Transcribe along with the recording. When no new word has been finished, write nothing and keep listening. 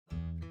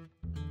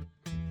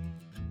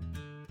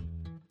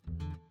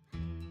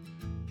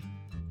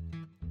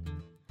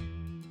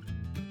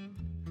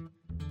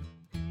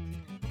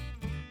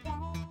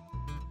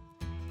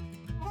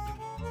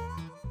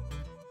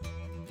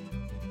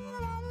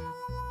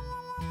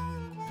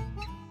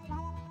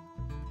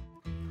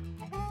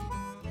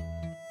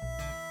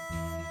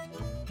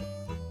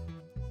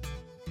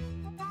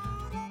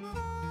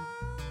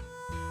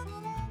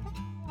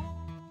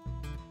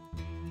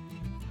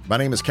My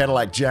name is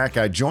Cadillac Jack.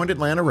 I joined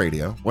Atlanta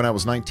Radio when I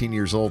was 19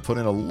 years old, put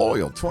in a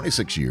loyal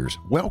 26 years.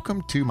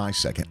 Welcome to my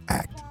second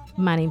act.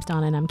 My name's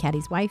Donna, and I'm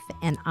Caddy's wife,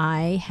 and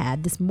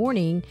this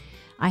morning,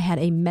 I had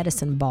a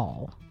medicine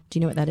ball. Do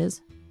you know what that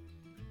is?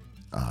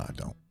 I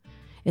don't.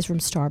 It's from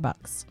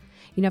Starbucks.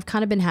 You know, I've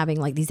kind of been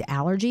having like these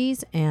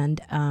allergies,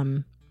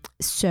 and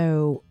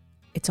so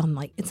it's on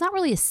it's not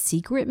really a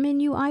secret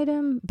menu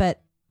item,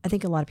 but I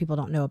think a lot of people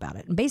don't know about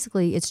it. And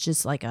basically, it's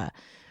just like a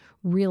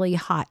really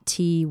hot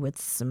tea with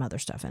some other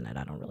stuff in it.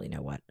 I don't really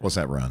know what. What's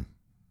that run?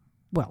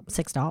 Well,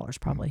 $6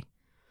 probably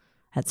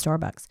at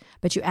Starbucks.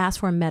 But you ask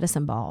for a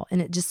medicine ball, and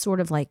it just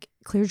sort of like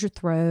clears your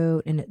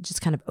throat, and it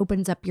just kind of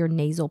opens up your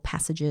nasal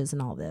passages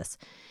and all this.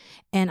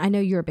 And I know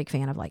you're a big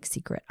fan of like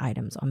secret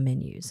items on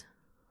menus.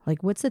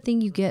 Like, what's the thing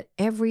you get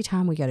every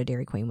time we go to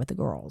Dairy Queen with the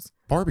girls?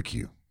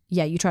 Barbecue.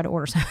 Yeah, you try to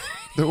order something.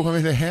 I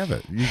mean, they have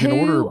it. You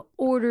can Who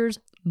orders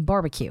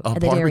barbecue at the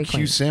Dairy Queen? A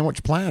barbecue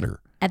sandwich platter.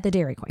 At the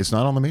Dairy Queen. It's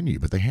not on the menu,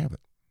 but they have it.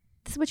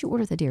 This is what you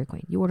order at the Dairy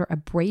Queen. You order a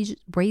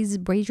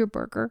brazier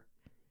burger,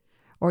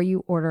 or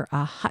you order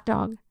a hot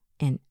dog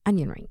and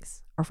onion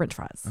rings or French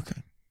fries.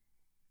 Okay.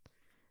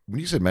 When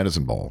you said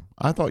medicine ball,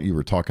 I thought you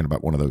were talking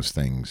about one of those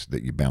things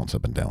that you bounce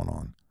up and down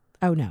on.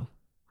 Oh, no.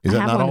 Is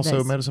that not also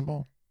a medicine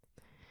ball?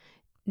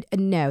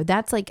 No,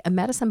 that's like a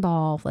medicine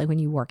ball. Like when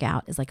you work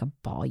out, is like a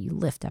ball you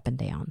lift up and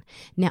down.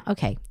 Now,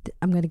 okay,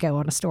 I'm going to go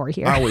on a story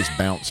here. I always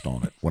bounced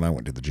on it when I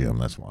went to the gym.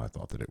 That's why I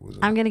thought that it was.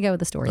 I'm going to go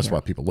with the story. That's here.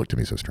 why people looked at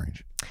me so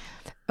strange.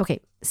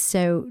 Okay,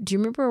 so do you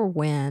remember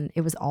when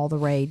it was all the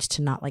rage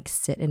to not like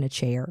sit in a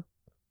chair,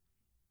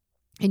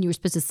 and you were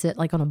supposed to sit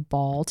like on a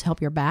ball to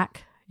help your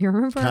back? You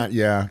remember? Kind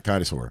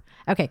of sort of.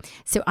 Okay,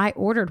 so I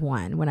ordered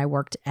one when I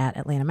worked at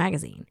Atlanta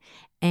Magazine,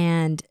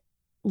 and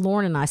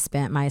Lauren and I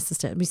my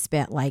assistant, we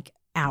spent like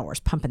hours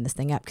pumping this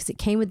thing up because it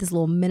came with this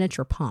little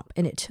miniature pump,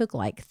 and it took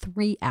like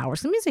 3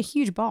 hours. I mean, it's a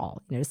huge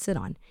ball, to sit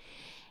on.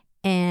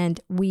 And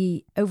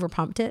we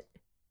overpumped it,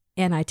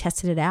 and I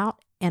tested it out,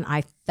 and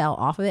I fell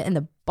off of it, and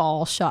the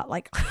ball shot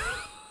like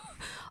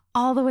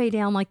all the way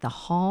down like the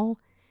hall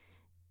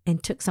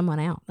and took someone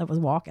out that was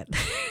walking.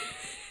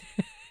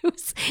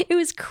 It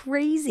was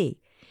crazy.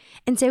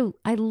 And so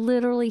I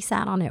literally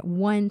sat on it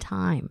one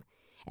time,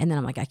 and then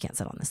I'm like, I can't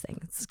sit on this thing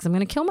because I'm going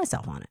to kill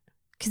myself on it.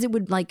 Because it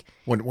would like...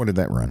 When did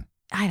that run?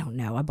 I don't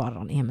know. I bought it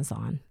on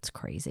Amazon. It's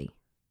crazy.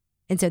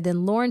 And so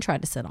then Lauren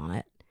tried to sit on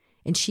it,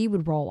 and she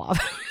would roll off.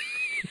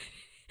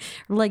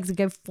 Her legs would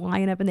go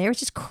flying up in the air. It's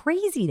just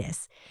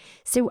craziness.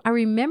 So I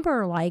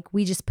remember like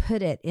we just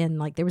put it in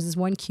like there was this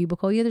one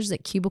cubicle. There's a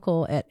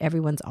cubicle at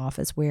everyone's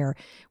office where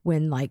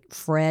when like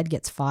Fred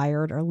gets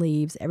fired or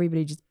leaves,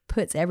 everybody just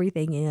puts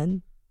everything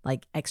in,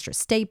 like extra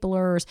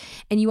staplers.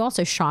 And you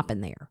also shop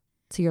in there.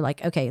 So you're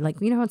like, okay, like,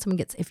 when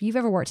if you've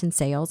ever worked in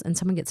sales and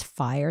someone gets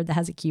fired that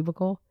has a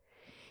cubicle,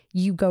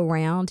 you go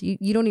around,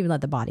 you don't even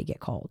let the body get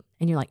cold.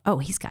 And you're like, oh,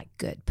 he's got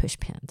good push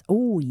pins.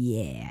 Oh,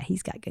 yeah,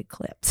 he's got good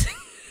clips.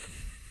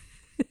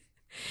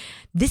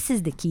 This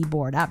is the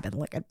keyboard I've been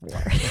looking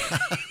for.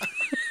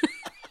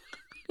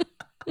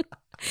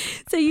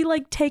 So you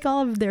like take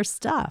all of their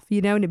stuff,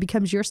 and it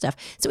becomes your stuff.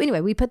 So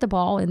anyway, we put the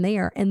ball in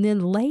there, and then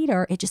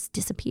later it just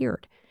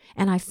disappeared.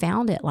 And I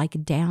found it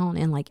like down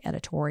in like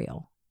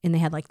editorial. And they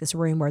had like this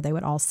room where they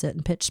would all sit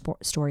and pitch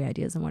story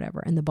ideas and whatever.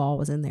 And the ball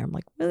was in there. I'm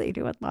like, what do they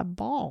do with my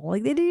ball?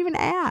 Like they didn't even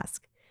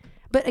ask.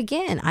 But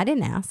again, I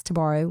didn't ask to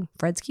borrow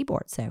Fred's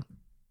keyboard. So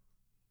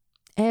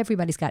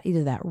everybody's got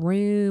either that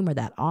room or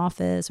that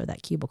office or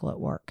that cubicle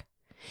at work.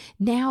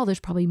 Now there's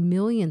probably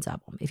millions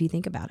of them if you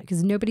think about it.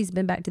 Because nobody's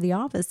been back to the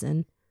office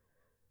in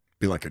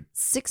be like a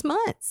 6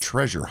 months.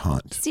 Treasure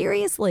hunt.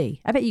 Seriously.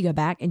 I bet you go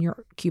back and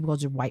your cubicle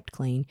is just wiped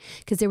clean.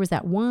 Because there was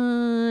that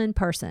one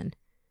person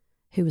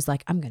who was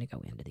like, I'm going to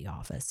go into the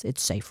office.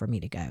 It's safe for me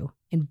to go.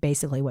 And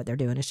basically what they're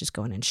doing is just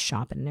going and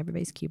shopping in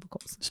everybody's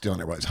cubicles.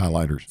 Stealing everybody's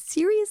highlighters.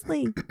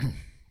 Seriously.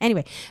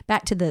 Anyway,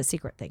 back to the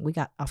secret thing. We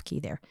got off key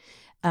there.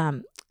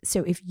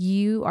 So if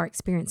you are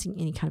experiencing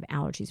any kind of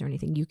allergies or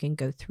anything, you can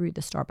go through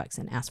the Starbucks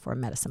and ask for a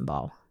medicine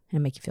ball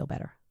and make you feel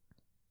better.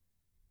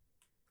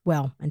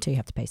 Well, until you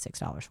have to pay $6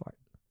 for it.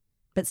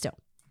 But still.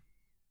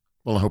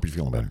 Well, I hope you're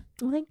feeling better.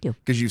 Well, thank you.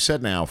 Because you've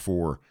said now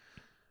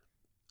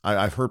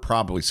I've heard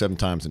probably 7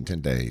 times in 10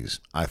 days,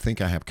 I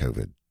think I have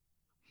COVID.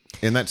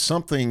 And that's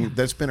something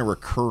that's been a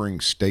recurring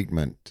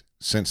statement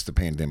since the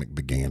pandemic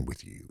began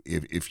with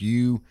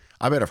you.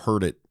 I bet I've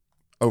heard it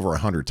over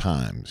 100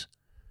 times.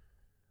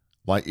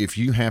 Like if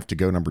you have to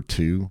go number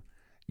 2,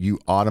 you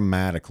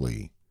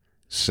automatically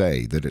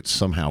say that it's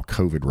somehow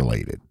COVID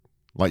related.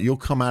 Like you'll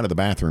come out of the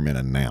bathroom and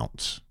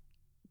announce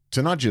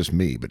to not just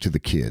me, but to the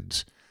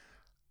kids,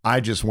 I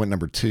just went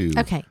number 2.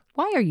 Okay.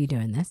 Why are you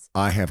doing this?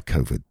 I have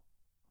COVID.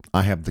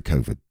 I have the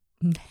COVID.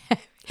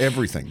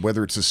 Everything,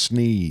 whether it's a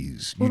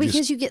sneeze. Well,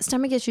 because you get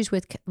stomach issues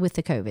with the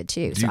COVID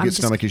too. Do you get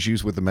stomach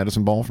issues with the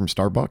medicine ball from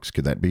Starbucks?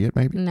 Could that be it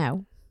maybe?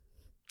 No.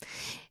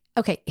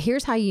 Okay,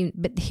 here's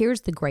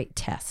the great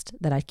test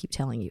that I keep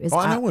telling you is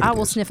I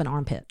will sniff an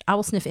armpit. I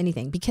will sniff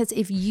anything because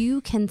if you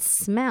can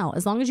smell,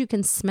 as long as you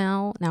can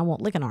smell, now I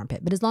won't lick an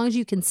armpit, but as long as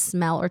you can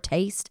smell or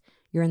taste,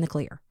 you're in the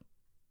clear.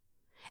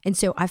 And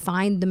so I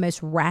find the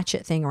most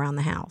ratchet thing around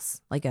the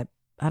house,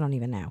 I don't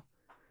even know.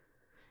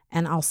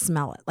 And I'll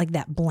smell it, like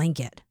that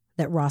blanket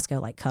that Roscoe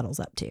like cuddles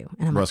up to.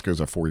 And I'm Roscoe's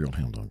a 4-year-old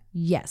hound dog.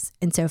 yes.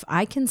 And so if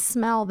I can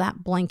smell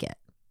that blanket,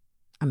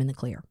 I'm in the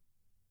clear.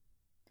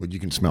 Well, you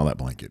can smell that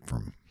blanket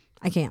from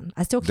I can.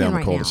 I still can down the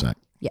right now. cul-de-sac.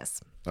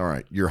 Yes. All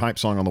right. Your hype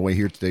song on the way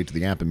here today to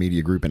the Appen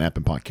Media Group and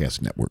Appen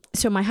Podcast Network.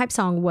 So my hype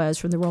song was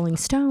from the Rolling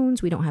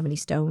Stones. We don't have any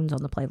Stones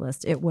on the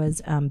playlist. It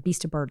was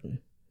Beast of Burden.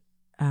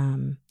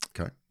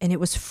 Okay. And it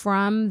was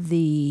from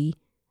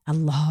I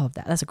love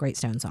that. That's a great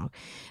Stone song.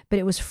 But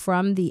it was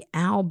from the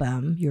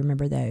album, you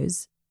remember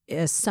those,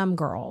 Some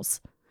Girls.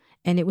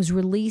 And it was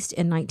released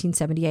in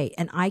 1978.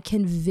 And I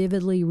can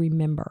vividly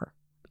remember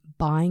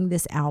buying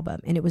this album.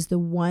 And it was the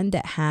one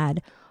that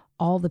had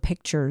all the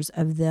pictures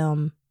of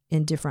them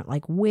in different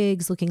like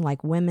wigs, looking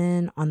like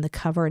women on the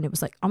cover. And it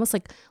was like almost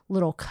like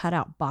little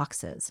cutout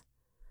boxes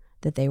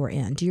that they were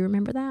in. Do you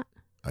remember that?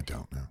 I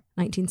don't know.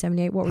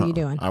 1978. What were you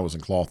doing? I was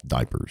in cloth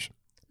diapers.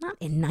 Not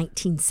in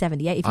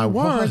 1978. If you I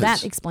were, was.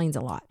 that explains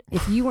a lot.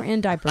 If you were in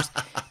diapers,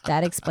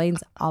 that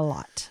explains a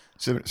lot.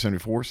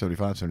 74,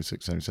 75,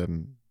 76,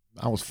 77.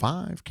 I was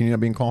 5. Can you not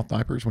be in cloth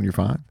diapers when you're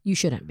 5? You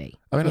shouldn't be.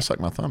 I mean, I sucked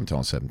my thumb until I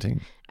was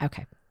 17.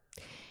 Okay.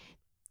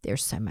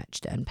 There's so much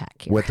to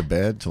unpack here. Wet the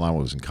bed till I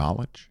was in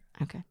college.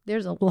 Okay.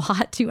 There's a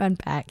lot to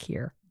unpack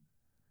here.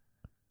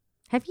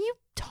 Have you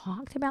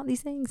talked about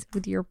these things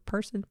with your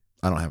person?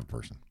 I don't have a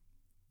person.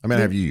 I mean,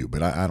 I have you,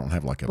 but I don't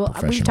have like a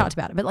professional. We've talked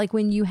about it, but like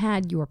when you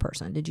had your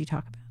person, did you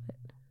talk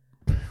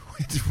about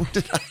it? When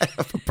did I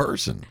have a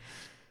person?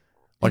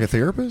 Like a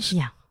therapist?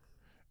 Yeah.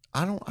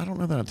 I don't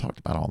know that I talked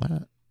about all that.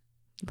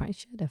 You probably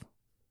should have.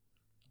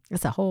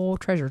 It's a whole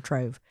treasure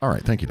trove. All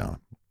right. Thank you, Donna.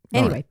 All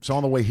Anyway. right, so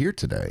on the way here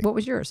today, What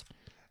was yours?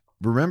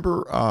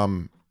 remember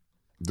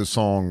the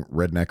song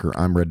Rednecker,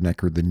 I'm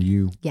Rednecker Than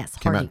You? Yes,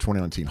 Came out Hardy. in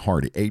 2019.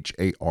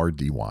 Hardy.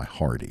 Hardy.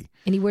 Hardy.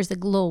 And he wears the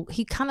little,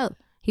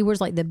 he wears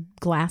like the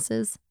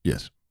glasses,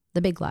 Yes.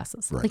 the big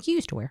glasses, Right. like you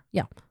used to wear.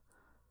 Yeah.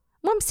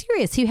 Well, I'm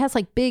serious. He has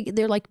like big,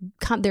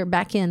 they're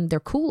back in, they're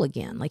cool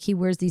again. Like he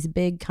wears these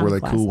big kind Were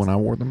of they glasses. cool when I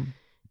wore them?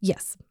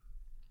 Yes.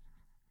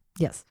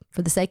 Yes.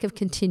 For the sake of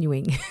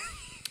continuing.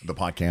 The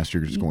podcast,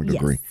 you're just going to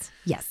yes. agree.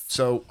 Yes.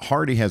 So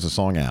Hardy has a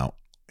song out.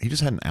 He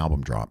just had an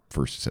album drop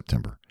 1st of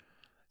September.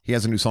 He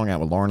has a new song out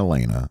with Lauren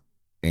Elena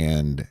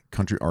and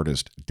country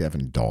artist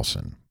Devin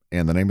Dawson.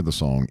 And the name of the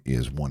song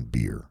is One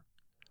Beer.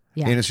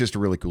 Yeah. And it's just a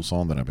really cool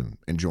song that I've been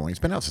enjoying. It's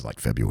been out since like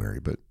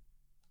February, but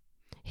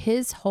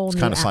His whole it's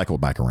new kind of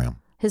cycled back around.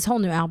 his whole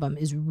new album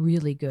is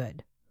really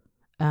good.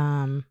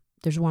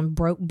 There's one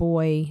Broke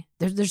Boy.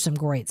 There's some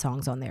great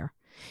songs on there.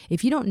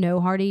 If you don't know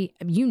Hardy,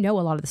 you know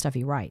a lot of the stuff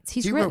he writes.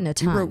 He's written a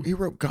ton. He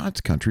wrote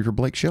God's Country for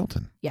Blake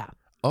Shelton. Yeah.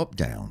 Up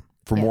Down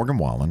for Yeah. Morgan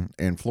Wallen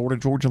and Florida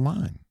Georgia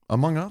Line,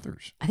 among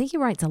others. I think he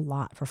writes a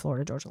lot for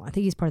Florida Georgia Line. I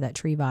think he's part of that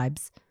Tree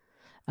Vibes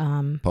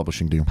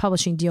Publishing deal.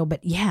 publishing deal.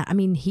 But yeah, I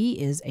mean,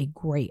 he is a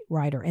great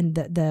writer. And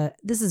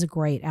this is a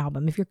great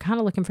album. If you're kind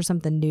of looking for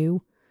something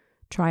new,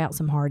 try out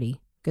some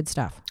Hardy. Good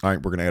stuff. All right,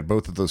 we're going to add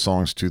both of those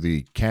songs to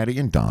the Caddy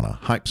and Donna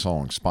Hype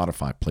Song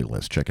Spotify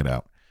playlist. Check it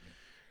out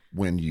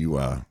when you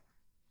are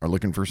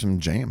looking for some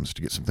jams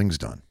to get some things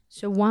done.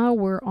 So while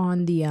we're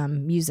on the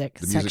music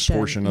section,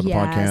 portion of the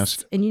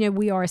podcast. and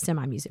we are a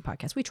semi-music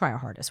podcast. We try our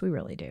hardest. We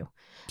really do.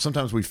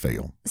 Sometimes we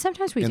fail.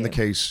 Sometimes we In do. the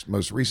case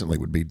most recently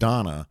would be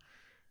Donna,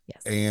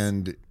 Yes.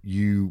 and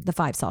you The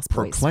Five Sauce Boys.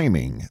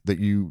 proclaiming that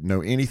you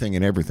know anything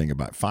and everything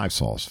about Five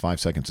Sauce, 5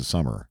 Seconds of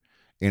Summer,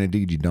 and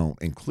indeed you don't,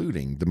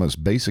 including the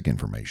most basic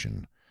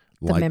information,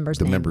 The like members'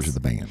 the members names.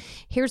 of the band.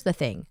 Here's the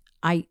thing.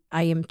 I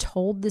am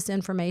told this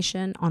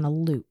information on a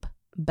loop,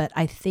 but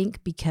I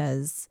think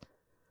because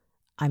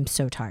I'm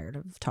so tired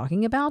of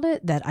talking about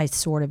it that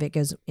it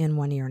goes in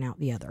one ear and out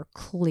the other,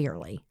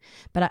 clearly.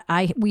 But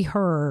I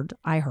heard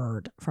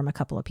from a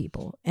couple of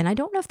people, and I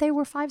don't know if they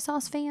were Five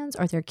Sauce fans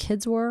or if their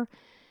kids were,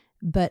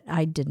 but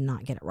I did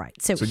not get it right.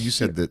 So You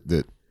said that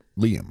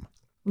Liam,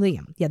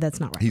 Liam, yeah, that's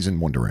not right. he's in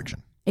One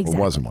Direction.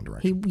 Exactly. Or was in One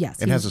Direction.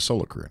 Yes, And has a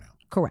solo career now.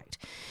 correct.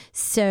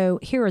 So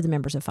here are the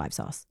members of Five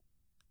Sauce,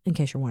 in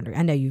case you're wondering.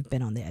 I know you've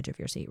been on the edge of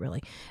your seat,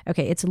 really.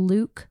 Okay, it's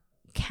Luke,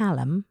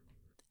 Callum,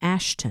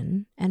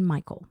 Ashton, and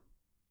Michael.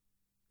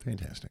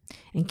 Fantastic.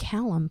 And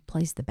Callum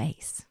plays the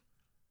bass.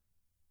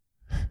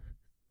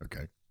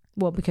 Okay.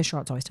 Well, because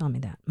Charlotte's always telling me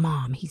that.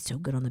 Mom, he's so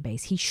good on the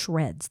bass. He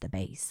shreds the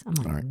bass. I'm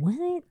like, All right.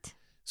 what?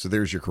 So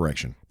there's your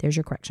correction. There's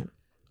your correction.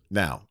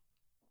 Now,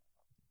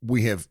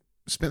 we have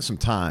spent some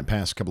time,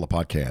 past couple of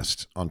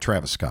podcasts, on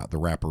Travis Scott, the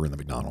rapper in the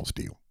McDonald's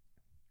deal.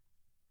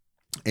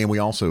 And we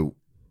also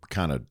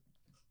had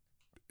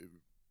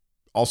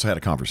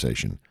a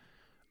conversation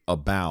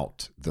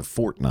about the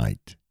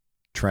Fortnite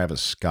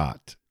Travis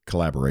Scott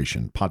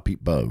collaboration. Pod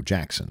Pete Bo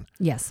Jackson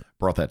Yes.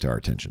 brought that to our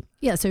attention.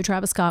 Yeah, so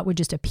Travis Scott would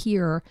just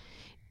appear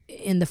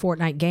in the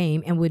Fortnite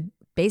game and would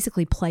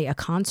basically play a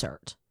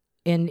concert.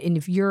 And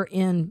if you're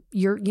in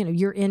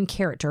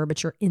character,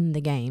 but you're in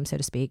the game, so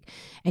to speak,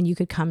 and you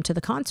could come to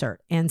the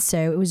concert. And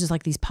so it was just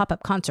like these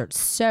pop-up concerts.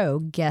 So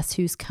guess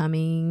who's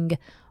coming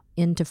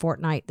into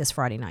Fortnite this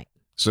Friday night?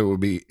 So it would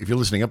be, if you're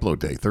listening upload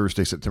day,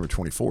 Thursday, September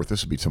 24th,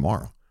 this would be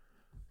tomorrow.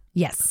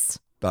 Yes.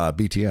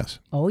 BTS.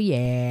 Oh,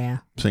 yeah.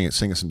 Sing us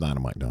some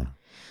Dynamite, Donna.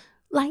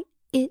 Light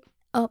it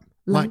up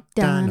like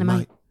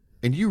dynamite.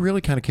 And you really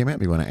kind of came at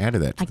me when I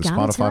added that to the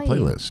Spotify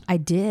playlist. I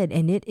did,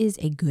 and it is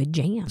a good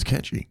jam. It's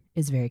catchy.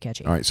 It's very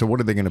catchy. All right, so what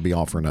are they going to be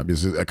offering up?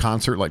 Is it a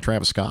concert like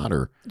Travis Scott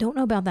or? Don't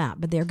know about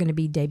that, but they're going to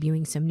be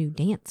debuting some new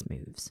dance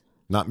moves.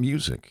 Not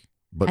music,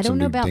 but I don't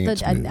know about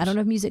dance moves. I don't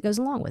know if music goes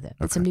along with it,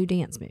 but some new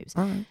dance moves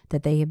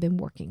that they have been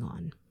working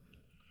on.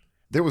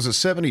 There was a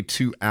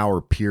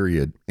 72-hour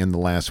period in the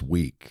last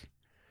week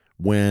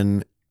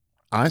when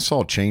I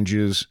saw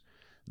changes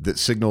that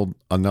signaled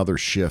another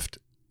shift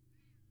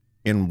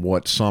in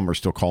what some are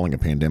still calling a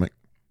pandemic.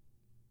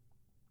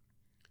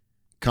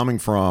 Coming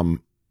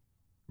from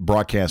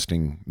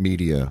broadcasting,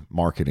 media,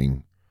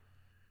 marketing,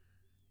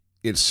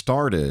 it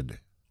started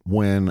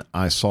when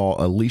I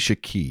saw Alicia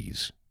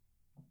Keys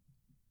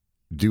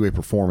do a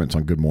performance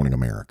on Good Morning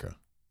America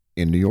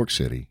in New York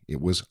City.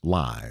 It was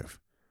live.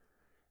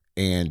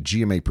 And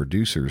GMA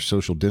producers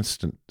social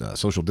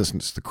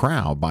distanced the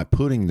crowd by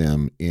putting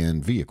them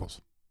in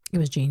vehicles. It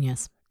was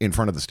genius. In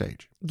front of the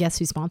stage. Guess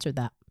who sponsored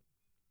that?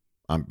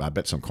 I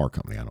bet some car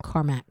company. I don't know.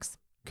 CarMax.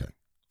 Okay.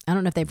 I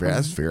don't know if they.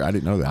 That's fair. I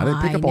didn't know that. I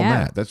didn't pick up on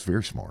that. That's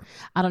very smart.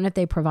 I don't know if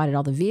they provided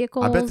all the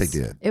vehicles. I bet they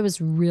did. It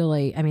was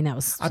really. I mean, that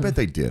was. I bet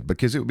they did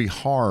because it would be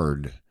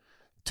hard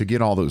to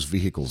get all those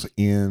vehicles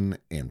in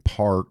and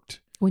parked.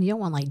 When you don't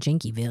want like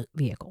janky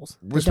vehicles,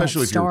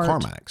 especially if you're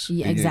CarMax.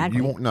 Yeah, exactly.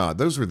 You won't. No,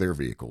 those were their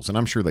vehicles, and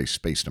I'm sure they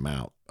spaced them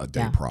out a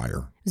day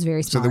prior. It was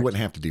very smart. So they wouldn't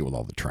have to deal with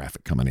all the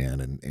traffic coming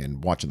in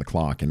and watching the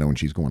clock and knowing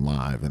she's going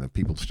live, and if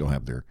people still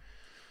have their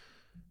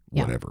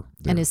whatever.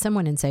 And as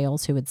someone in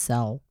sales who would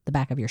sell the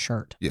back of your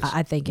shirt, yes,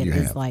 I think it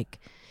is like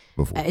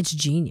before. It's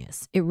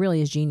genius. It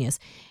really is genius.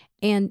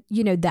 And,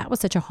 you know, that was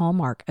such a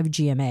hallmark of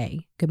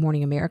GMA, Good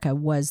Morning America,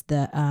 was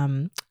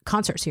the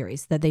concert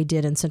series that they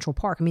did in Central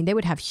Park. I mean, they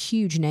would have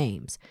huge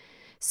names.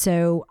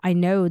 So I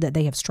know that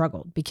they have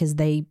struggled because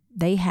they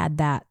have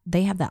that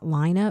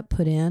lineup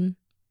put in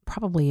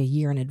probably a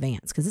year in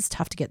advance because it's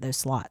tough to get those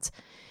slots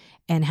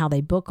and how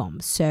they book them.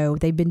 So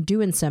they've been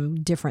doing some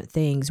different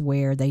things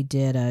where they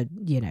did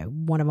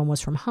one of them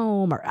was from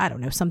home or I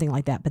don't know, something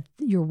like that. But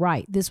you're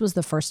right. This was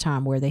the first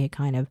time where they had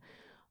kind of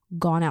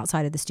gone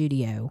outside of the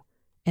studio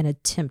and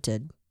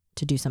attempted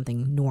to do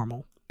something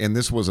normal. And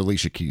this was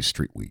Alicia Keys'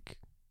 Street Week.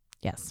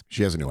 Yes.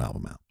 She has a new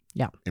album out.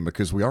 Yeah. And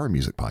because we are a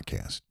music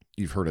podcast,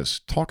 you've heard us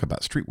talk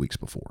about Street Weeks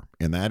before.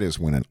 And that is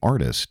when an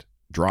artist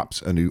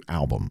drops a new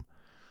album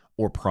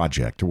or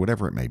project or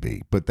whatever it may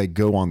be, but they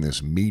go on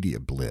this media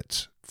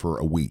blitz for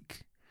a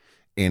week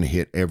and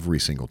hit every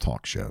single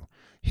talk show,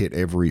 hit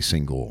every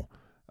single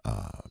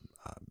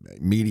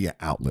media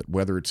outlet,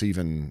 whether it's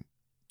even,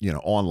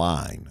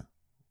 online,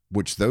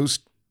 which those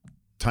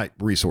type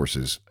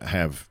resources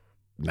have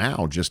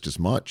now just as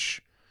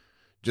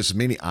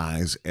many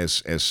eyes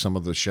as some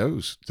of the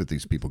shows that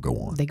these people go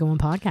on. They go on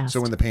podcasts.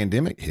 So when the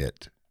pandemic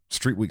hit,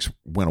 Street Weeks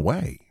went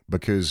away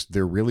because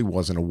there really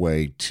wasn't a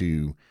way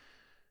to,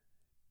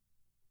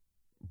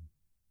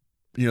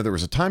 there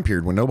was a time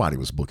period when nobody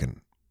was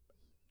booking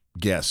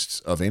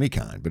guests of any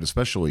kind, but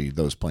especially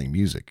those playing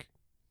music.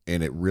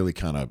 And it really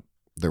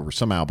there were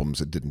some albums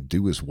that didn't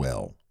do as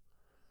well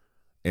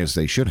as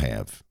they should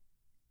have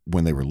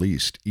when they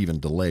released, even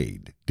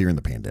delayed during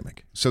the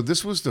pandemic. So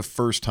this was the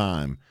first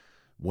time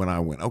when I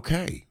went,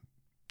 okay,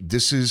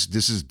 this is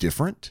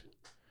different.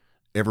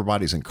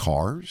 Everybody's in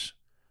cars,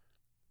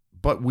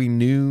 but we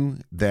knew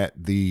that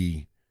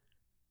the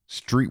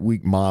Street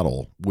Week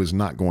model was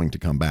not going to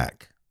come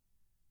back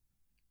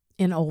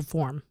in old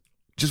form.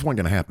 Just wasn't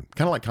going to happen.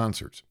 Kind of like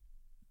concerts.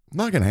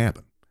 Not going to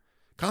happen.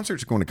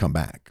 Concerts are going to come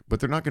back, but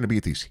they're not going to be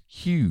at these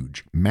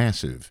huge,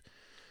 massive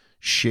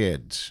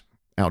sheds,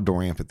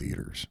 outdoor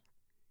amphitheaters,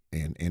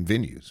 and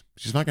venues.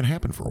 It's just not going to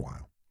happen for a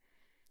while.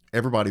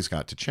 Everybody's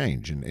got to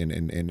change.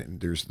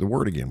 And there's the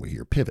word again we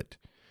hear, pivot.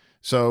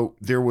 So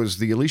there was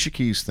the Alicia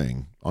Keys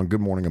thing on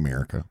Good Morning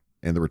America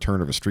and the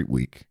return of a Street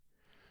Week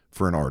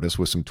for an artist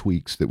with some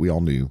tweaks that we all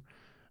knew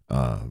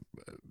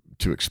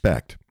to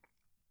expect.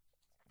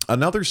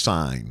 Another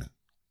sign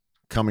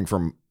coming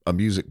from a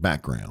music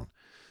background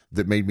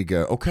that made me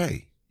go,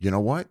 okay, you know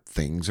what?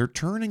 Things are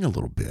turning a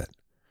little bit.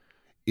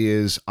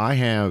 Is I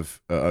have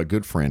a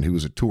good friend who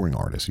is a touring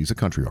artist. He's a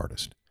country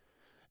artist.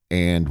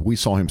 And we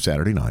saw him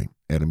Saturday night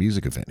at a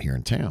music event here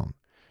in town.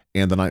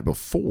 And the night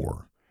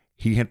before,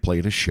 he had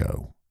played a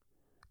show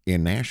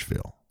in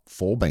Nashville,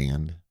 full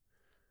band.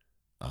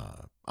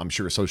 I'm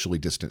sure a socially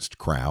distanced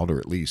crowd, or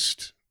at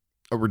least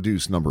a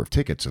reduced number of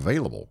tickets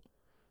available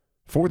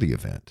for the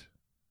event.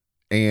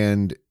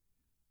 And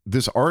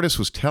this artist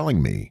was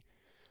telling me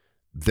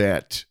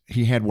that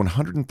he had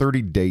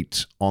 130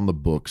 dates on the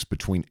books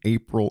between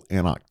April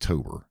and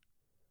October.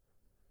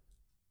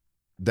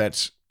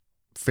 That's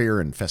fair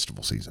and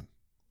festival season,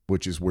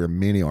 which is where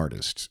many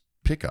artists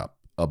pick up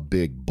a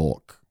big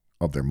bulk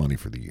of their money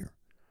for the year,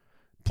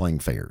 playing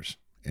fairs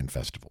and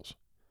festivals.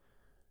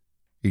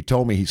 He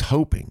told me he's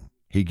hoping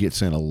he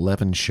gets in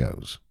 11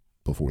 shows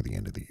before the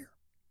end of the year.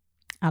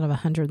 Out of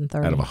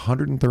 130. Out of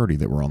 130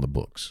 that were on the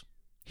books.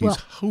 He's Well,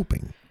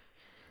 hoping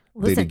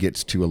that listen, he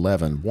gets to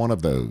 11. One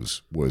of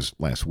those was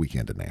last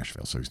weekend in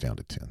Nashville, so he's down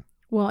to 10.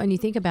 well, and you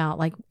think about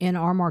like in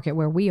our market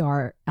where we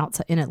are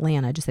outside in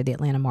Atlanta, just say the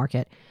Atlanta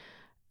market,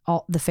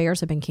 all the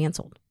fairs have been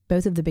canceled.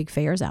 Both of the big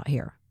fairs out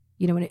here,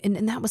 you know,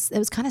 and that was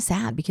kind of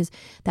sad because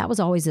that was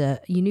always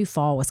you knew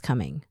fall was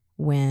coming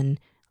when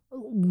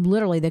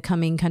literally the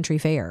Coming Country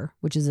Fair,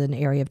 which is an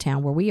area of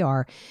town where we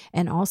are,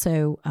 and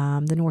also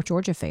the North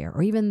Georgia Fair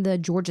or even the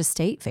Georgia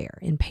State Fair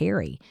in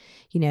Perry,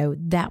 you know,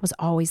 that was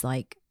always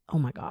like, oh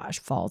my gosh,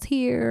 fall's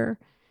here.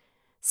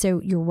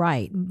 So you're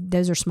right.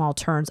 Those are small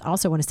turns. I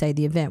also want to say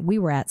the event we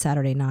were at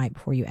Saturday night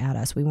before you add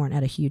us, we weren't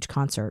at a huge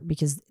concert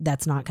because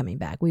that's not coming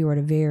back. We were at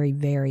a very,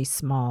 very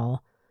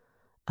small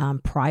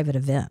private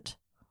event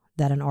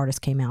that an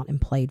artist came out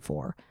and played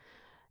for.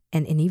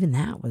 And even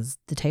that was,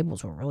 the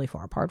tables were really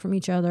far apart from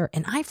each other.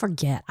 And I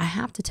forget, I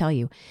have to tell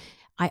you,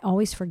 I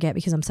always forget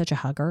because I'm such a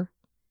hugger.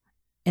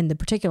 And the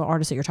particular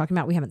artist that you're talking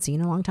about, we haven't seen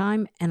in a long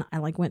time. And I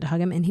like went to hug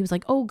him and he was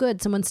like, oh,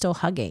 good, someone's still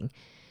hugging.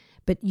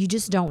 But you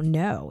just don't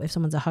know if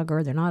someone's a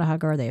hugger, they're not a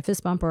hugger, are they a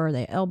fist bumper, are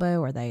they an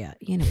elbow, are they,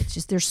 you know, it's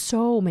just, there's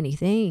so many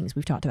things.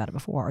 We've talked about it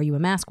before. Are you a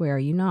mask wearer? Are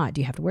you not? Do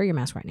you have to wear your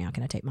mask right now?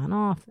 Can I take mine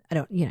off? I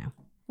don't, you know,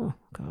 oh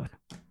God.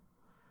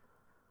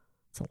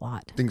 It's a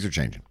lot. Things are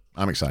changing.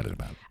 I'm excited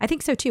about it. I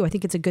think so too. I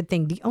think it's a good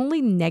thing. The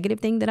only negative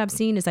thing that I've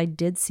seen is I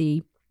did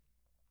see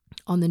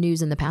on the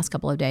news in the past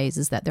couple of days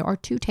is that there are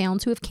 2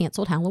 towns who have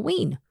canceled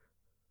Halloween.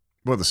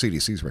 Well, the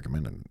CDC's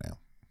recommending it now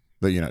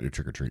that you not do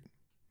trick or treat.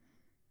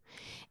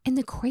 And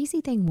the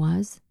crazy thing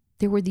was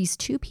there were these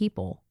 2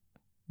 people,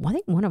 well, I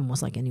think one of them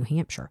was like in New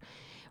Hampshire,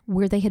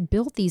 where they had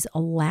built these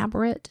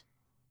elaborate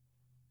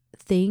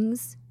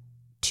things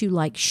to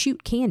like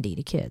shoot candy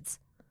to kids.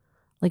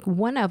 Like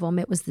one of them,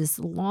 it was this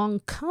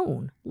long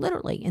cone,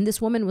 literally. And this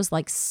woman was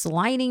like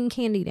sliding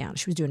candy down.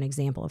 She was doing an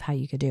example of how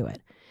you could do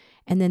it.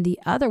 And then the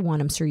other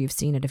one, I'm sure you've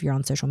seen it if you're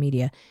on social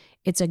media,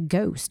 it's a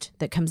ghost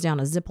that comes down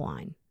a zip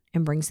line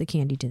and brings the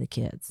candy to the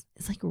kids.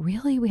 It's like,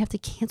 really? We have to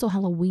cancel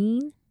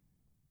Halloween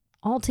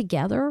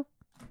altogether?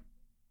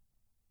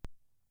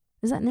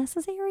 Is that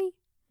necessary?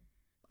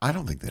 I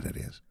don't think that it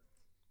is.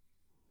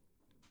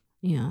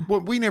 Yeah. Well,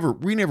 we never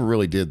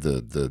really did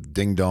the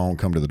ding dong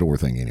come to the door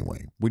thing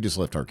anyway. We just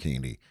left our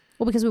candy.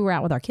 Well, because we were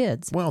out with our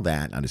kids. Well,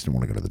 I just didn't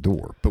want to go to the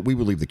door. But we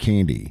would leave the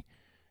candy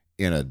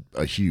in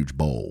a huge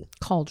bowl.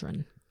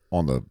 Cauldron.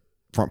 On the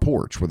front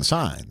porch with a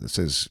sign that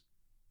says,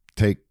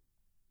 take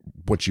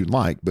what you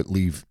like, but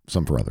leave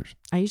some for others.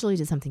 I usually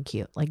did something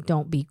cute. Like,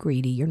 don't be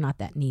greedy. You're not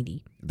that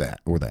needy. That.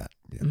 Or that.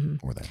 Yeah.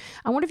 Mm-hmm. Or that.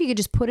 I wonder if you could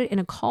just put it in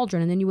a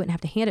cauldron and then you wouldn't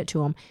have to hand it to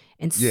them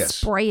and Yes.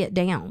 spray it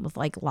down with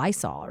like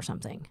Lysol or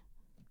something.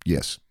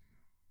 Yes.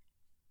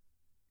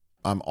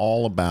 I'm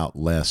all about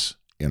less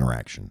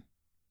interaction.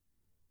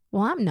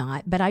 Well, I'm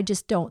not, but I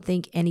just don't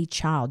think any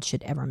child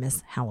should ever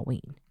miss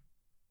Halloween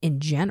in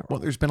general. Well,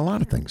 there's been a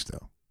lot of things,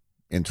 though,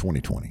 in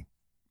 2020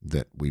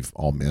 that we've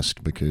all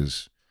missed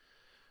because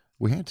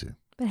we had to.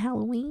 But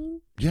Halloween?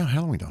 Yeah,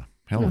 Halloween, Donna.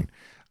 Halloween.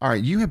 All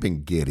right, you have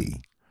been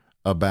giddy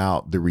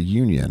about the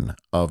reunion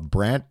of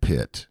Brad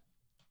Pitt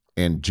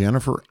and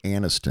Jennifer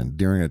Aniston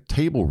during a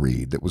table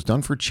read that was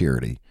done for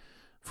charity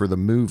for the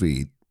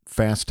movie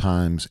Fast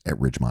Times at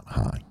Ridgemont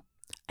High.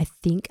 I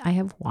think I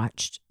have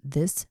watched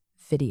this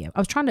video.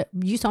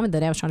 You saw me the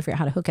day I was trying to figure out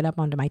how to hook it up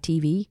onto my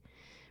TV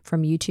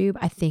from YouTube.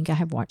 I think I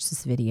have watched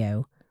this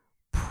video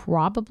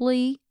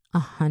probably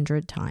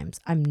 100 times.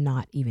 I'm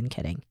not even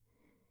kidding.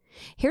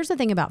 Here's the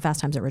thing about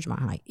Fast Times at Ridgemont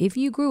High. If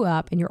you grew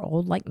up and you're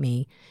old like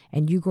me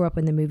and you grew up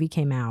when the movie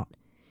came out,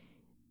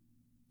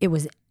 it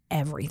was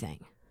everything.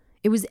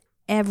 It was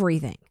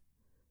everything.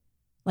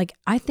 Like,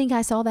 I think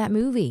I saw that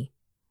movie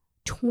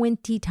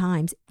 20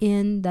 times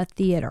in the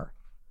theater.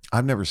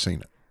 I've never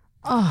seen it.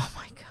 Oh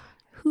my God.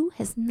 Who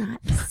has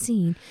not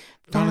seen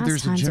Donna, Fast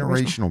there's a Times at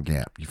Ridgemont? generational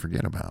gap you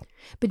forget about.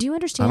 But do you I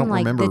understand don't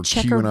like remember the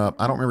checker?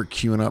 I don't remember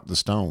queuing up the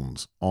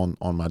Stones on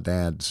my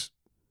dad's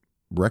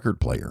record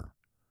player.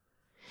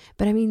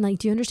 But I mean, like,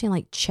 do you understand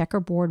like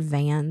checkerboard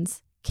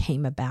vans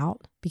came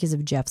about because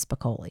of Jeff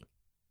Spicoli,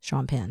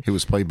 Sean Penn. Who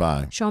was played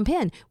by Sean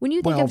Penn. When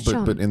you think of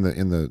Sean, but in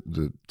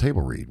the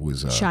table read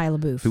was Shia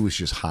LaBeouf, who was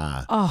just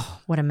high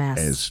oh, what a mess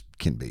as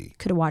can be.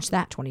 Could have watched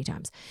that 20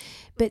 times.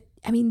 But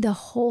I mean, the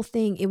whole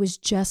thing, it was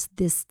just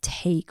this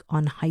take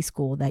on high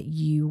school that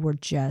you were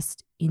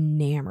just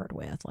enamored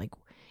with. Like,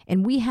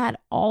 and we had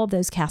all of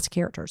those cast of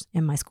characters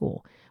in my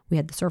school. We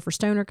had the surfer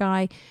stoner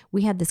guy.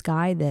 We had this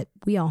guy that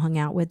we all hung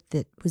out with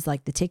that was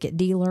like the ticket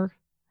dealer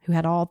who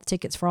had all the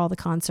tickets for all the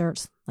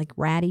concerts, like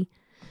Ratty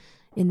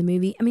in the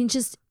movie. I mean,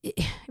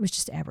 it was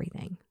just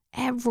everything.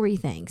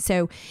 Everything.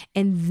 So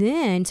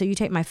you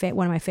take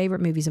one of my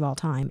favorite movies of all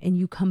time and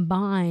you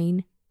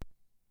combine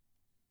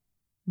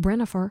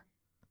Brennifer,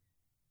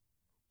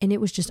 and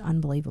it was just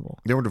unbelievable.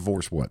 They were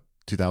divorced,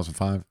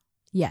 2005?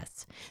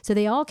 Yes. So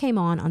they all came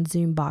on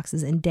Zoom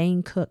boxes, and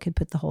Dane Cook had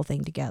put the whole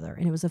thing together.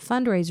 And it was a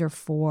fundraiser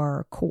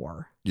for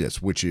CORE.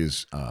 Yes, which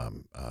is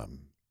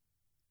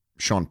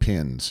Sean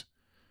Penn's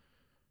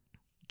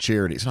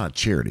charity. It's not a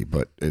charity,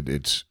 but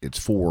it's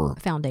for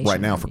Foundation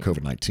right now for yeah.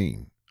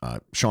 COVID-19.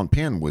 Sean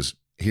Penn was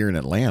here in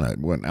Atlanta,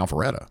 in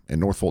Alpharetta, in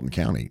North Fulton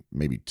County,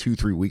 maybe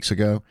 2-3 weeks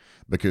ago,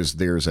 because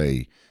there's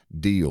a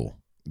deal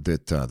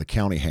that the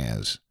county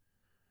has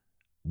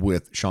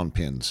with Sean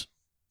Penn's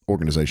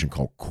organization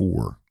called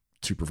CORE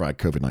to provide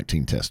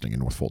COVID-19 testing in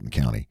North Fulton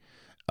County.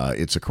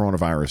 It's a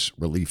coronavirus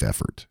relief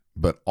effort,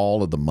 but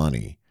all of the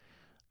money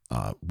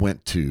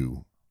went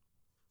to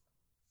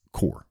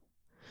CORE.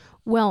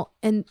 Well,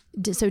 and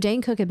so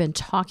Dane Cook had been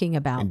talking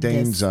about and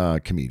Dane's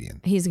a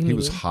comedian. He's a comedian. He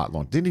was hot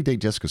long. Didn't he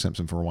date Jessica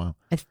Simpson for a while?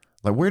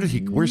 Like where's he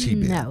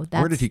been? No,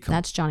 where did he come?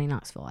 That's Johnny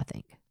Knoxville, I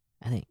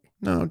think.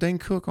 No, Dane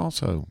Cook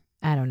also.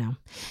 I don't know.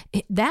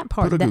 That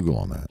part. Put a Google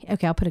on that.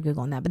 Okay, I'll put a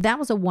Google on that. But that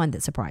was the one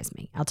that surprised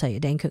me. I'll tell you,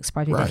 Dane Cook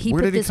surprised me. Right. He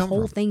Where put did he this come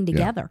whole from? thing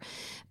together. Yeah.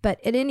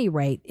 But at any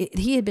rate,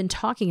 he had been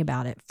talking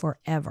about it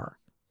forever.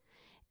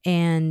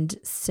 And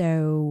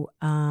so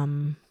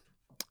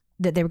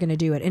that they were going to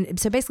do it. And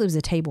so basically it was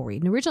a table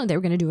read. And originally they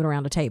were going to do it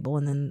around a table.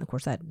 And then, of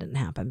course, that didn't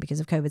happen because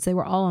of COVID. So they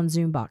were all on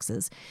Zoom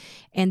boxes.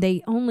 And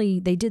they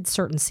did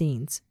certain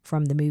scenes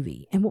from the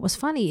movie. And what was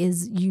funny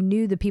is you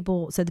knew the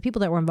people. So the people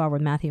that were involved were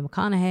Matthew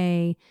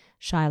McConaughey,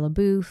 Shia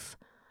LaBeouf,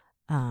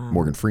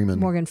 Morgan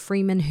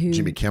Freeman, who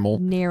Jimmy Kimmel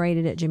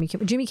narrated it. Jimmy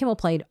Kimmel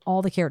played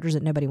all the characters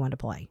that nobody wanted to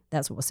play.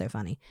 That's what was so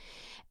funny.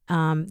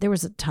 There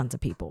was tons of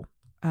people.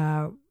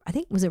 I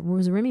think was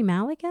Rami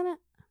Malek in it?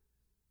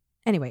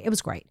 Anyway, it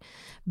was great.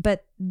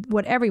 But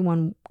what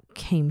everyone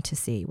came to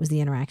see was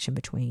the interaction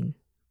between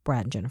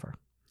Brad and Jennifer.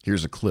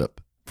 Here's a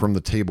clip from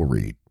the table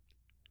read.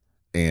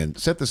 And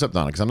set this up,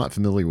 Donna, because I'm not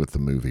familiar with the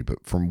movie,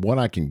 but from what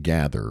I can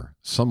gather,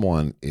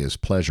 someone is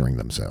pleasuring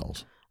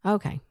themselves.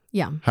 Okay.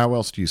 Yeah. How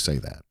else do you say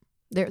that?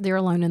 They're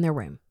alone in their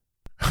room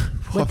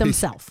with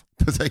themselves.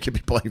 But they could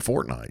be playing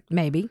Fortnite.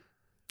 Maybe.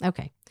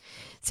 Okay.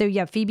 So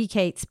yeah, Phoebe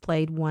Cates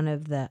played one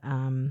of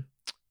the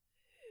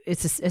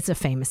it's a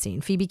famous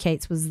scene. Phoebe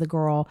Cates was the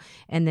girl,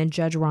 and then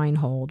Judge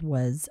Reinhold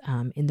was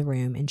in the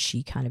room, and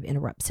she kind of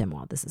interrupts him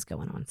while this is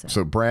going on.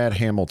 So Brad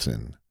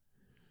Hamilton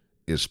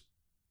is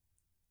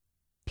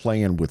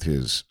playing with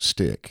his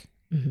stick,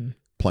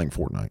 playing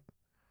Fortnite,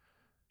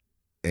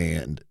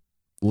 and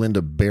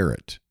Linda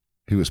Barrett,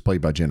 who is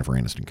played by Jennifer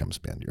Aniston, comes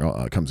in.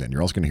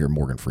 You're also going to hear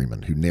Morgan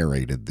Freeman, who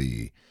narrated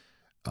the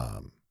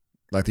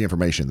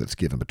information that's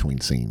given between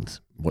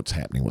scenes, what's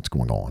happening, what's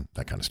going on,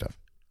 that kind of stuff.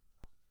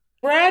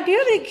 Brad, do you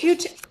have any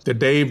cute... The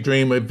Dave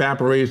dream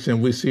evaporates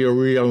and we see a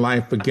real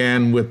life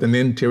began with an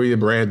interior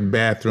Brad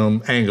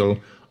bathroom angle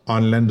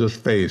on Linda's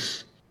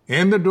face.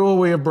 In the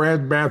doorway of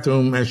Brad's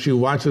bathroom as she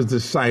watches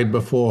the sight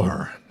before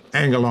her,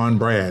 angle on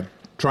Brad,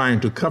 trying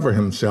to cover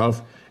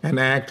himself and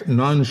act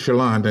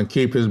nonchalant and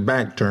keep his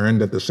back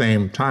turned at the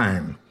same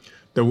time.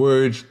 The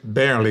words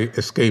barely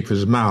escape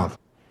his mouth.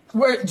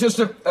 Wait, just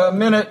a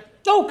minute.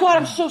 Oh, God,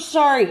 I'm so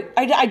sorry.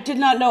 I did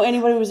not know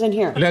anybody was in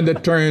here. Linda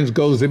turns,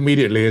 goes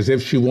immediately as if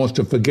she wants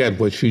to forget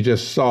what she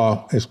just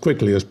saw as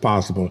quickly as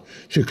possible.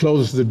 She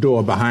closes the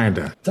door behind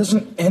her.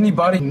 Doesn't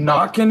anybody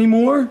knock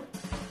anymore?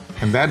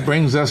 And that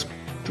brings us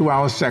to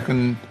our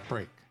second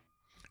break.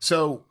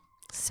 So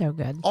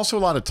good. Also a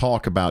lot of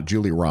talk about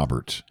Julia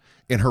Roberts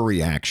and her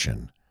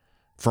reaction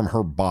from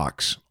her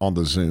box on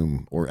the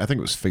Zoom, or I think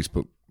it was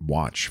Facebook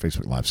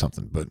Live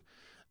something. But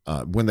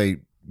when they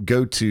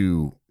go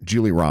to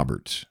Julia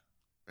Roberts,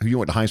 who you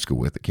went to high school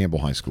with at Campbell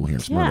High School here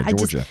in Smyrna,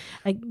 Georgia,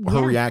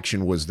 her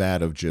reaction was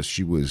that of just,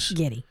 she was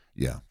giddy.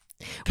 Yeah.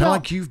 Kind of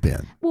like you've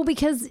been. Well,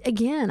 because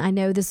again, I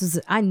know because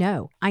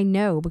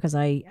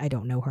I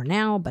don't know her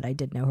now, but I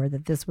did know her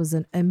that this was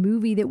a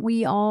movie that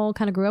we all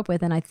kind of grew up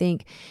with. And I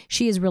think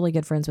she is really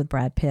good friends with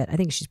Brad Pitt. I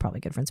think she's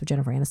probably good friends with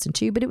Jennifer Aniston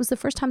too, but it was the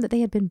first time that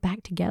they had been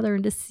back together,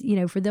 and just,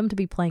 for them to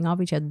be playing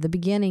off each other. The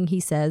beginning, she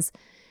says,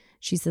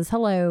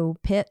 hello,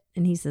 Pitt.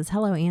 And he says,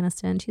 hello,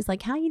 Aniston. She's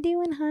like, how you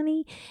doing,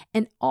 honey?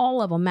 And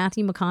all of them,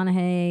 Matthew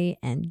McConaughey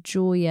and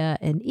Julia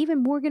and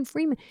even Morgan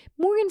Freeman.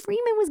 Morgan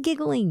Freeman was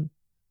giggling.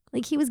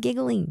 Like, he was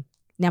giggling.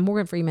 Now,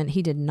 Morgan Freeman,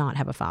 he did not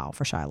have a file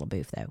for Shia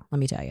LaBeouf, though. Let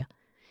me tell you.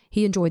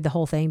 He enjoyed the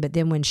whole thing. But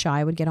then when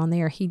Shia would get on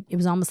there, it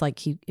was almost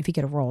like if he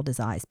could have rolled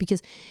his eyes,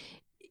 because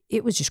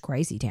it was just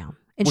crazy town.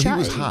 And Shia, he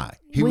was high.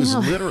 He was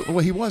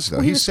literally, he was, though.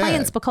 Well, he was said,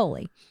 playing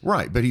Spicoli.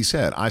 Right. But he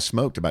said, I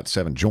smoked about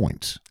 7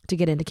 joints. To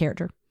get into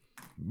character.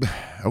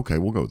 Okay,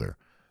 we'll go there.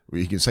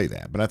 You can say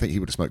that, but I think he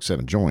would have smoked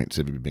 7 joints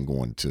if he'd been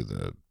going to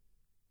the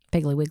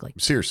Piggly Wiggly.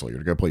 Seriously, or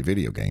to go play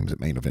video games at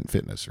Main Event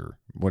Fitness, or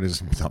what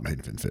is it's not Main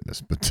Event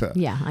Fitness, but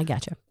yeah, I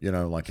gotcha.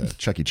 Like a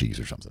Chuck E. Cheese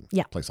or something.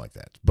 Yeah, place like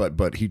that.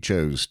 But he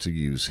chose to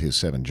use his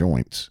 7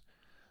 joints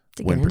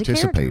when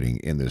participating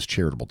in this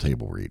charitable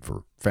table read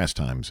for Fast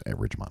Times at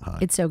Ridgemont High.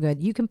 It's so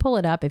good. You can pull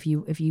it up if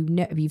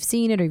you've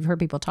seen it or you've heard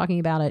people talking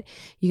about it.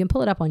 You can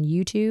pull it up on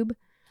YouTube.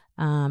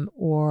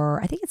 Or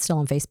I think it's still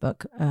on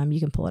Facebook. You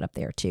can pull it up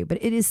there too, but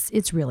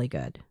it's really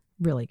good.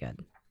 Really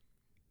good.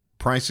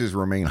 Prices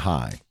remain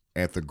high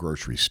at the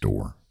grocery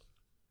store.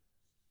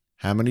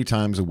 How many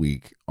times a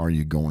week are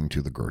you going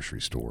to the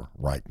grocery store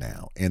right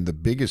now? And the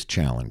biggest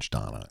challenge,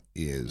 Donna,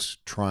 is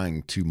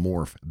trying to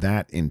morph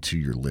that into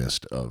your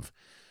list of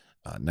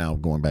now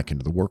going back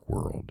into the work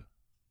world,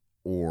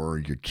 or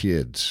your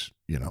kids,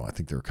 I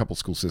think there are a couple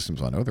school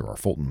systems, I know there are,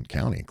 Fulton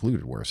County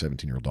included, where a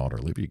 17-year-old daughter,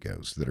 Olivia,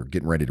 goes, that are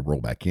getting ready to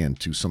roll back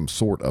into some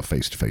sort of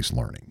face-to-face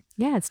learning.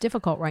 Yeah, it's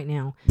difficult right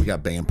now. We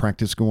got band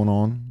practice going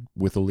on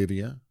with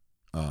Olivia.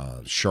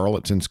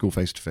 Charlotte's in school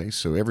face-to-face.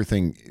 So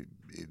everything,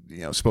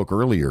 spoke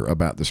earlier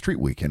about the Street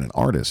Week and an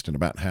artist and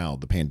about how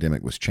the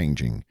pandemic was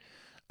changing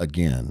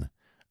again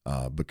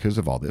because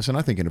of all this. And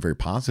I think in a very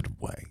positive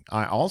way.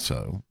 I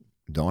also,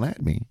 don't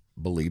at me,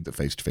 believe that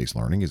face-to-face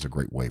learning is a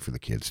great way for the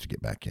kids to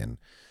get back in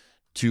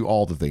to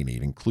all that they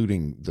need,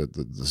 including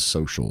the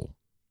social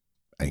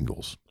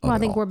angles. Well, I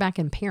think we're back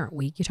in Parent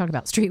Week. You talk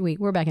about Street Week.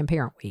 We're back in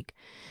Parent Week,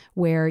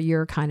 where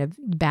you're kind of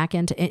back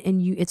into,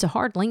 and it's a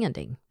hard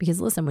landing because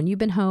listen, when you've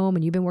been home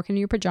and you've been working in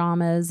your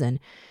pajamas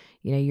and,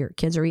 your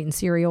kids are eating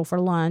cereal for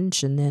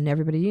lunch and then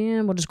everybody,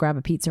 we'll just grab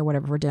a pizza or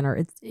whatever for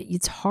dinner.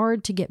 It's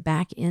hard to get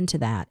back into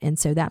that. And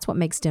so that's what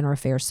makes Dinner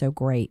Affairs so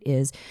great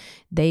is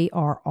they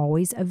are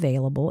always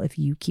available. If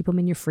you keep them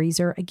in your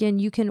freezer, again,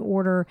 you can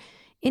order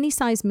any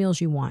size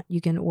meals you want.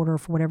 You can order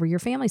for whatever your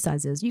family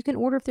size is. You can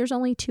order if there's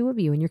only 2 of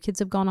you and your kids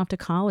have gone off to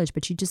college,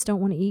 but you just don't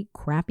want to eat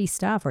crappy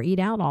stuff or eat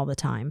out all the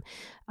time.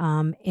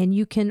 And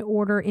you can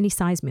order any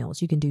size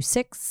meals. You can do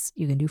 6,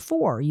 you can do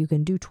 4, you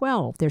can do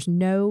 12. There's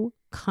no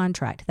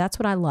contract. That's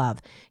what I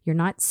love. You're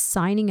not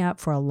signing up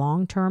for a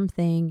long-term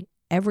thing.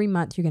 Every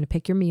month you're going to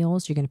pick your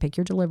meals, you're going to pick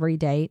your delivery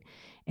date,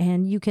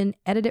 and you can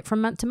edit it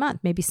from month to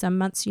month. Maybe some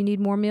months you need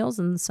more meals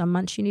and some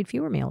months you need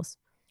fewer meals.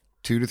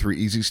 2 to 3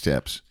 easy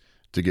steps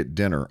to get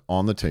dinner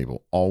on the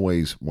table,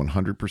 always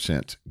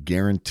 100%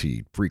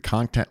 guaranteed. Free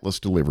contactless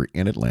delivery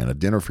in Atlanta.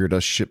 Dinner Affair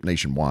does ship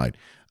nationwide.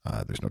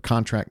 There's no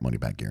contract, money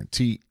back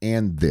guarantee.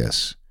 And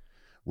this,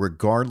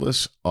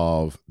 regardless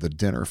of the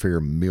Dinner Affair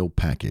meal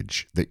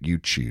package that you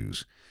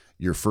choose,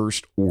 your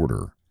first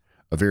order,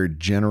 a very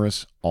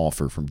generous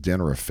offer from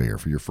Dinner Affair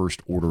for your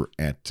first order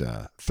at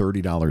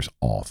 $30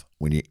 off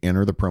when you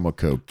enter the promo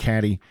code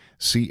CADDY,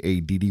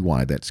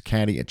 CADDY. That's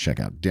CADDY at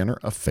checkout,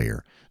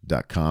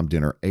 dinneraffair.com,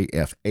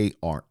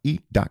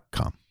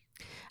 dinnerafare.com.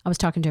 I was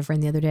talking to a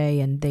friend the other day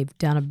and they've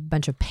done a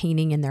bunch of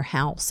painting in their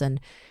house and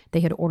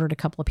they had ordered a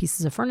couple of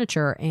pieces of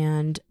furniture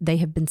and they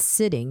have been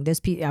sitting.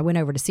 I went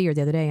over to see her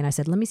the other day and I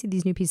said, let me see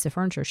these new pieces of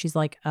furniture. She's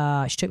like,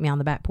 she took me on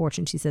the back porch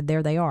and she said,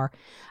 there they are.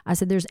 I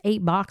said, there's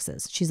 8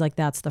 boxes. She's like,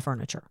 that's the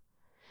furniture.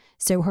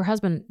 So her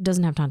husband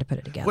doesn't have time to put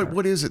it together.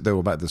 What is it though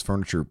about this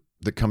furniture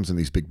that comes in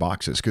these big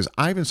boxes? Because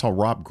I even saw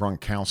Rob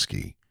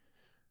Gronkowski,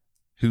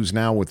 who's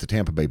now with the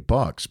Tampa Bay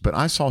Bucks, but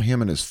I saw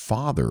him and his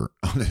father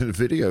on a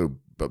video,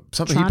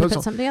 something trying he posted to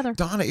put something together.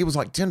 Donna, it was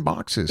like 10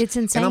 boxes. It's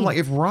insane. And I'm like,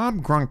 if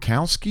Rob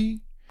Gronkowski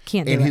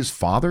can't do and it. his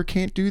father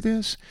can't do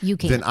this, You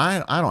can't. then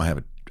I don't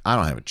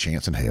have a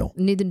chance in hell.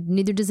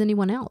 Neither does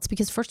anyone else.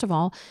 Because first of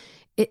all,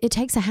 it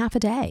takes a half a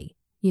day.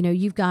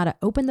 You've got to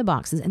open the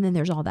boxes and then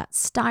there's all that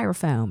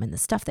styrofoam and the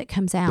stuff that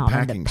comes out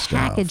and the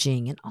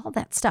packaging and all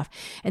that stuff.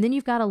 And then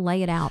you've got to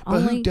lay it out.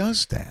 But who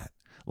does that?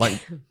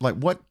 Like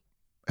what?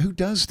 Who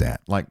does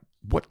that? Like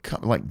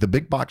the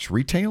big box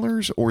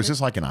retailers, or is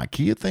this like an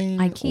IKEA thing?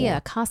 IKEA,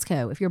 or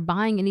Costco. If you're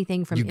buying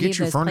anything from you any get of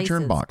your those furniture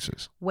places, in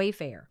boxes.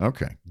 Wayfair.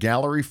 Okay.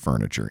 Gallery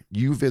Furniture.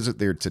 You visit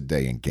there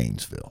today in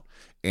Gainesville,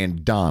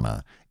 and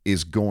Donna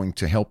is going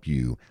to help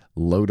you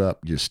load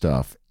up your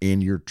stuff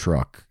in your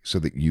truck so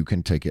that you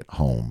can take it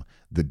home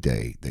the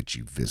day that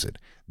you visit.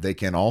 They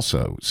can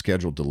also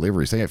schedule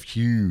deliveries. They have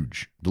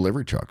huge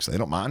delivery trucks. They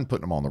don't mind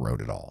putting them on the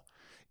road at all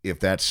if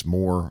that's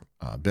more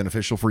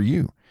beneficial for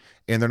you.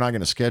 And they're not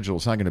going to schedule.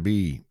 It's not going to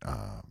be,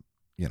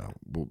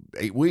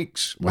 8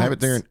 weeks. We'll have it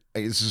there.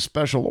 It's a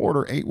special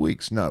order, 8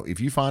 weeks. No, if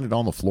you find it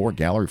on the floor,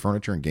 Gallery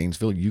Furniture in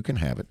Gainesville, you can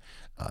have it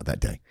that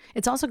day.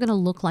 It's also going to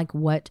look like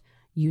what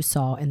you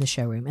saw in the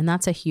showroom. And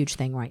that's a huge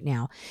thing right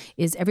now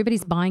is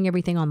everybody's buying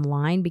everything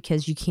online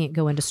because you can't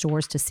go into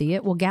stores to see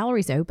it. Well,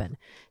 Gallery's open.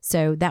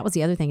 So that was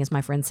the other thing, as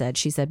my friend said.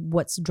 She said,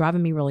 what's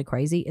driving me really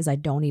crazy is I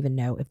don't even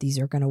know if these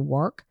are going to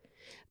work.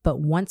 But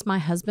once my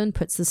husband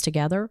puts this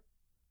together,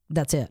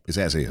 that's it. It's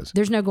as is.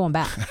 There's no going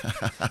back.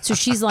 So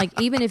she's like,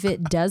 even if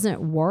it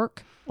doesn't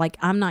work, like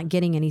I'm not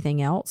getting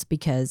anything else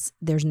because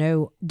there's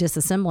no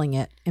disassembling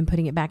it and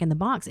putting it back in the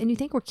box. And you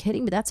think we're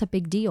kidding, but that's a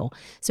big deal.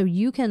 So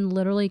you can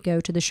literally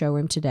go to the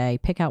showroom today,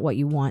 pick out what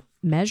you want,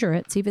 measure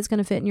it, see if it's going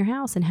to fit in your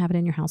house, and have it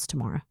in your house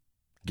tomorrow.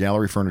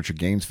 Gallery Furniture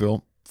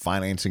Gainesville.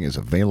 Financing is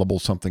available,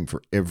 something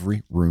for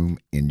every room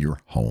in your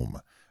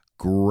home.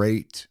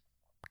 Great,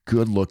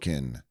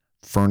 good-looking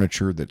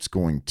furniture that's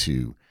going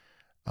to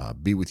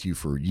be with you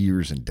for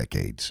years and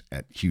decades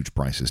at huge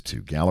prices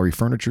too. Gallery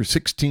Furniture,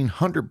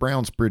 1600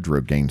 Browns Bridge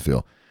Road,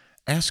 Gainesville.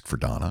 Ask for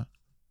Donna,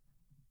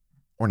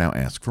 or now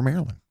ask for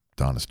Marilyn,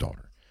 Donna's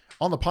daughter.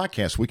 On the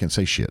podcast, we can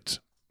say shits.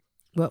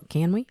 Well,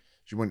 can we?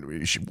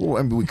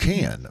 We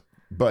can,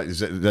 but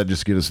does that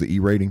just get us the E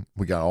rating?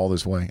 We got all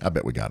this way? I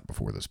bet we got it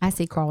before this. I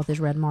see Carl with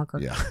his red marker.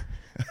 Yeah,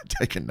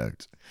 taking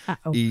notes.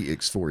 Uh-oh. E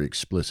for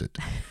explicit.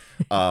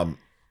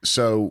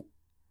 So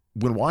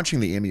when watching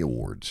the Emmy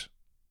Awards,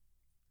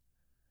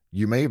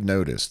 you may have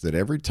noticed that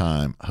every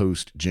time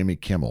host Jimmy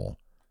Kimmel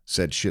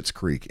said Schitt's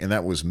Creek, and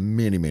that was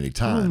many, many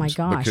times. Oh my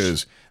gosh.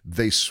 Because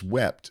they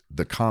swept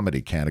the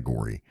comedy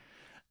category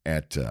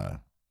at the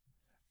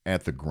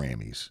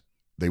Grammys.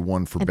 They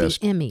won for At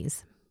best the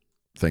Emmys.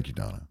 Thank you,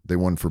 Donna. They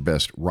won for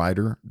best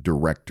writer,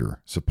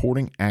 director,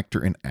 supporting actor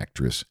and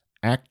actress,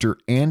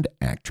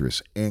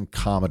 and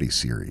comedy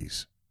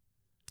series.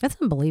 That's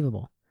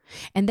unbelievable.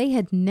 And they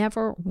had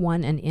never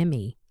won an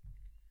Emmy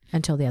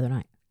until the other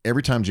night.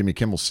 Every time Jimmy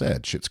Kimmel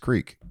said Schitt's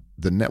Creek,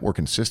 the network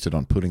insisted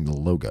on putting the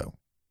logo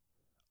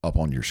up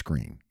on your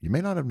screen. You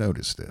may not have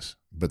noticed this,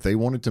 but they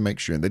wanted to make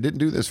sure, and they didn't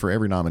do this for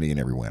every nominee and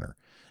every winner.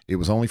 It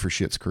was only for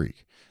Schitt's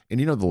Creek. And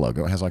you know the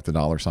logo, it has like the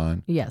dollar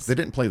sign? Yes. They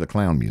didn't play the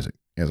clown music,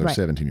 as our Right.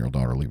 17-year-old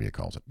daughter Olivia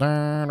calls it.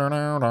 But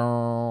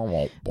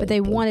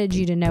they wanted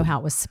you to know how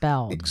it was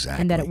spelled.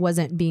 Exactly. And that it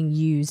wasn't being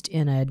used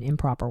in an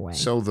improper way.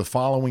 So the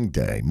following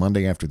day,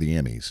 Monday after the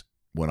Emmys,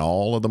 when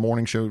all of the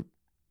morning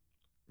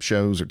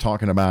shows are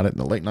talking about it and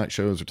the late night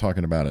shows are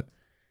talking about it,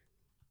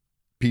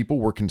 people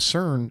were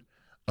concerned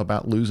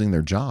about losing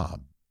their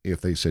job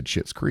if they said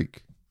Schitt's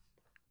Creek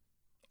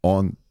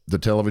on the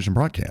television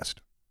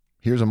broadcast.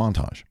 Here's a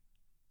montage.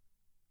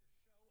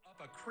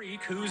 A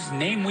creek whose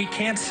name we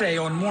can't say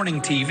on morning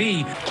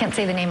TV. Can't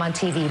say the name on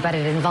TV, but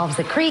it involves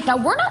the creek. Now,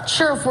 we're not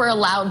sure if we're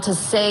allowed to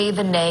say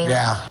the name.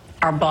 Yeah.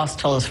 Our boss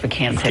told us we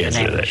can't say the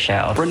name of the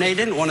show. Renee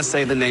didn't want to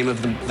say the name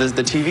of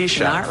the TV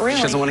show. Not really.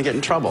 She doesn't want to get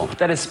in trouble.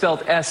 That is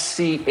spelled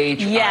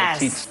S-C-H-I-T.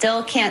 Yes.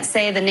 Still can't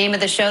say the name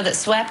of the show that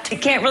swept. You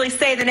can't really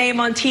say the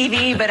name on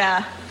TV, but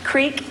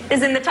Creek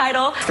is in the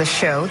title. The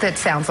show that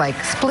sounds like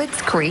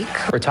Splits Creek.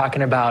 We're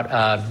talking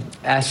about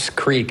S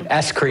Creek.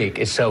 S Creek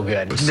is so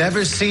good.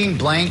 Never seen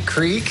Blank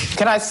Creek?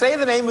 Can I say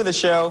the name of the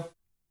show?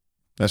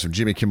 That's from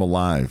Jimmy Kimmel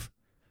Live,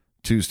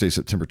 Tuesday,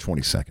 September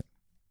 22nd.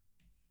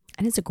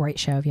 And it's a great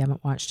show if you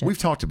haven't watched it. We've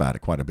talked about it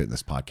quite a bit in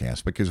this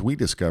podcast because we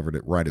discovered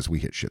it right as we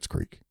hit Schitt's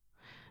Creek.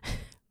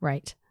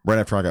 Right. Right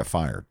after I got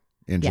fired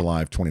in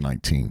July of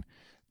 2019.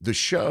 The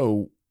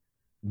show,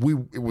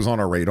 it was on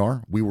our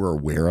radar. We were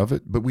aware of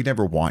it, but we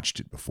never watched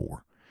it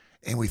before.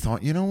 And we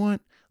thought, you know what?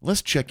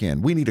 Let's check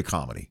in. We need a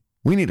comedy.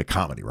 We need a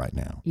comedy right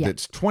now. Yeah.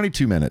 That's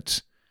 22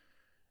 minutes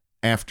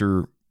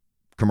after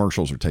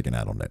commercials are taken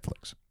out on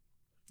Netflix.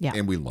 Yeah.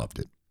 And we loved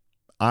it.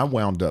 I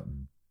wound up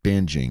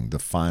binging the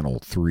final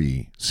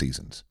 3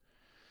 seasons.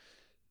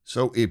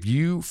 So if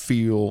you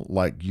feel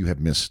like you have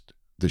missed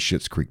the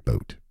Schitt's Creek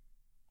boat,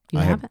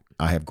 I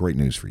have great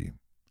news for you.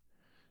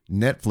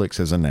 Netflix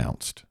has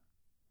announced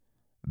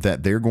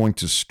that they're going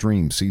to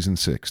stream season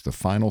 6, the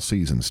final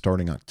season,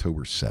 starting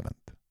October 7th.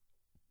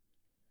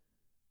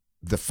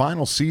 The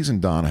final season,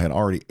 Donna, had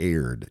already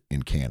aired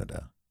in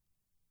Canada.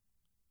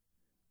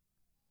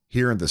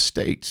 Here in the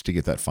States, to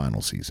get that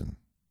final season,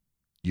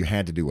 you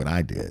had to do what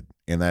I did,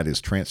 and that is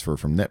transfer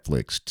from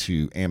Netflix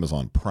to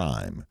Amazon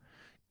Prime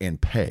and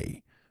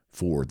pay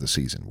for the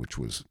season, which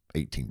was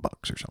 $18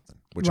 or something,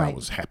 which I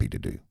was happy to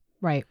do.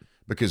 Right.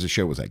 Because the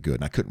show was that good,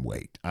 and I couldn't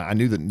wait. I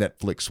knew that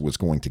Netflix was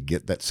going to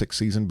get that 6th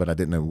season, but I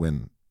didn't know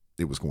when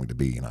it was going to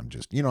be. And I'm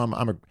just, I'm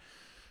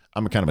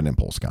a kind of an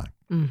impulse guy.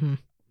 Mm-hmm.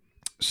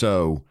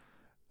 So,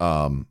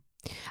 I've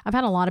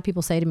had a lot of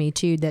people say to me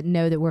too that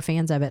know that we're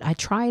fans of it. I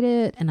tried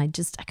it and I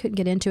couldn't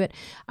get into it.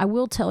 I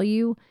will tell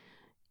you,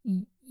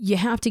 you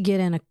have to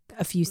get in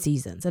a few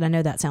seasons, and I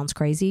know that sounds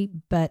crazy,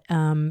 but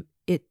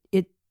it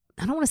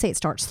I don't want to say it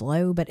starts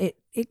slow, but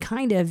it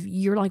kind of,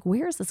 you're like,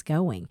 where is this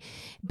going?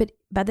 But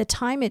by the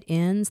time it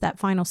ends, that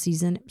final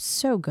season, it's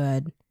so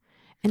good.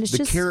 And it's the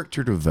just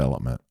character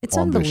development it's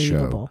on this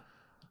unbelievable. show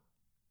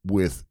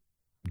with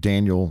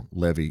Daniel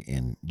Levy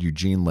and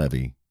Eugene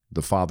Levy,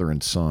 the father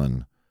and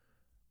son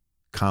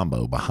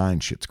combo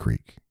behind Schitt's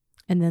Creek.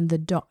 And then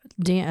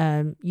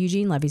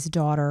Eugene Levy's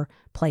daughter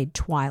played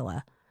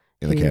Twyla.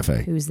 In the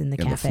cafe. Who's in the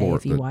cafe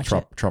if you watch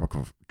it.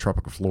 Tropical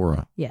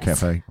Flora Yes.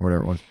 Cafe, or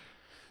whatever it was.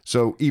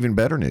 So even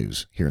better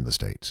news here in the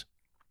States.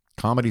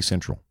 Comedy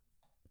Central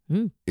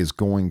is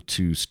going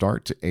to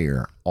start to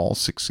air all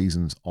 6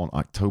 seasons on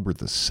October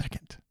the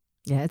 2nd.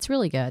 Yeah, it's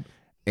really good.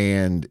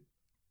 And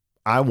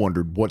I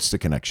wondered, what's the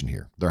connection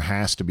here? There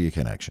has to be a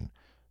connection.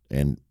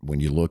 And when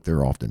you look,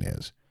 there often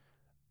is.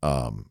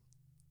 Viacom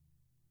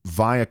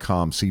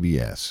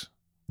CBS,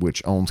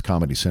 which owns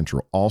Comedy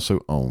Central,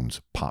 also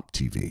owns Pop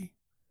TV.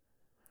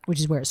 Which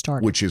is where it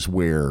started. Which is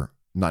where,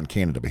 not in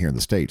Canada, but here in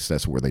the States,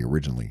 that's where they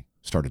originally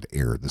started to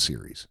air the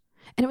series.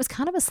 And it was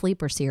kind of a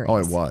sleeper series. Oh,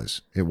 it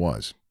was. It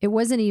was. It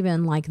wasn't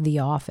even like The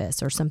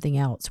Office or something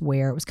else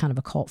where it was kind of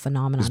a cult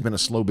phenomenon. It's been a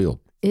slow build.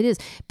 It is.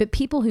 But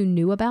people who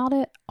knew about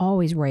it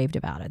always raved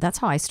about it. That's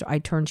how I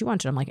turned you on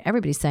to it. I'm like,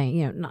 everybody's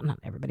saying, not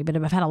everybody, but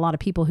I've had a lot of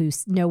people who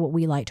know what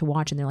we like to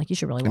watch, and they're like, you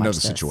should really watch and know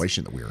this. the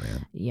situation that we were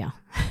in. Yeah.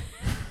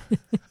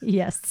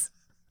 Yes.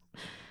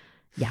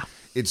 Yeah.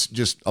 It's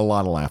just a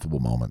lot of laughable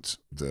moments.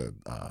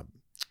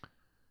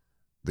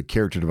 The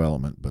character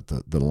development, but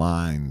the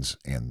lines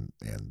and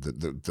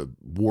the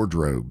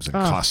wardrobes and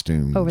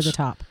costumes. Over the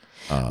top.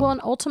 Well,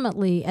 and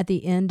ultimately at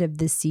the end of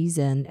this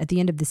season, at the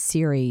end of the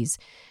series,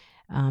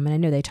 And I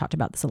know they talked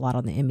about this a lot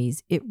on the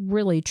Emmys. It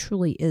really,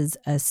 truly is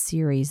a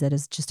series that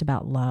is just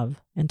about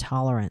love and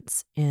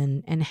tolerance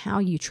and how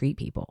you treat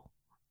people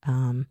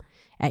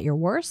at your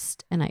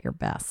worst and at your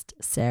best.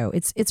 So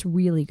it's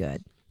really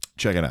good.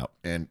 Check it out.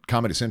 And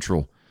Comedy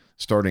Central,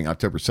 starting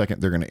October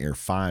 2nd, they're going to air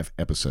 5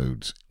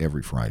 episodes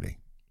every Friday.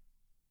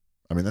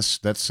 I mean,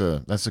 that's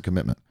a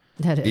commitment.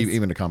 That is.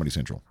 Even to Comedy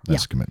Central.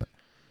 That's a commitment.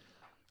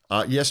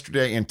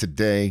 Yesterday and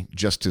today,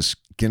 Justice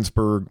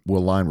Ginsburg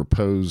will lie in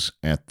repose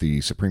at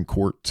the Supreme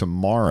Court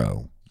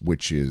tomorrow,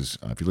 which is,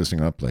 if you're listening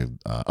to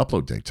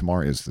upload date,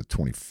 tomorrow is the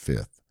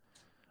 25th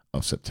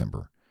of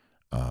September.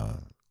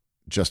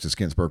 Justice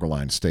Ginsburg will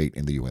lie in state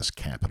in the U.S.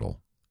 Capitol,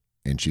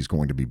 and she's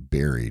going to be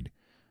buried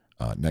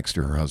next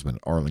to her husband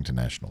at Arlington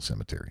National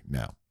Cemetery.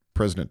 Now,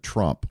 President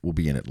Trump will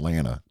be in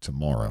Atlanta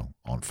tomorrow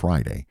on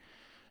Friday,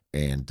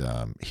 and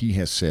he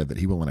has said that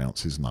he will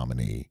announce his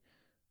nominee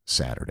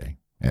Saturday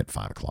at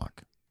 5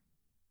 o'clock.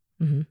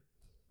 Mm-hmm.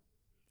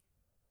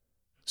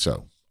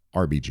 So,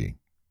 RBG,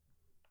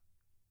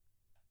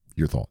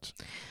 your thoughts?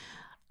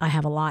 I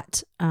have a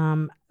lot.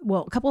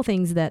 Well, a couple of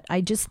things that I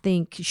just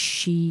think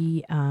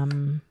she, I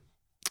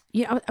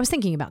was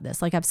thinking about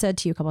this. Like I've said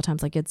to you a couple of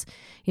times, like it's,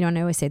 I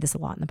know I say this a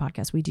lot in the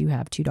podcast. We do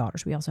have 2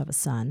 daughters. We also have a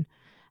son.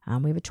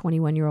 We have a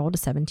 21-year-old, a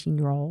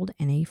 17-year-old,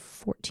 and a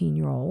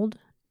 14-year-old.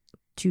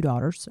 2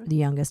 daughters, the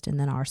youngest, and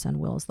then our son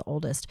Will is the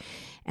oldest.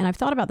 And I've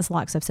thought about this a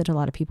lot because I've said to a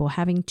lot of people,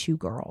 having two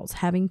girls,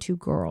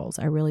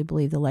 I really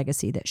believe the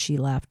legacy that she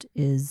left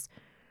is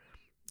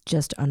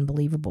just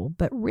unbelievable.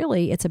 But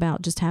really, it's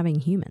about just having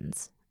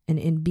humans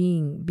and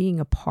being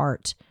a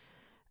part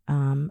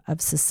of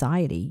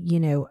society.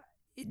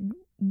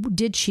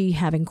 Did she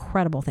have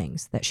incredible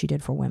things that she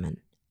did for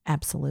women?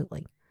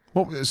 Absolutely.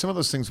 Well, some of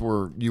those things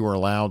women were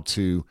allowed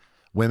to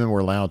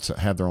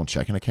have their own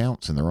checking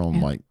accounts and their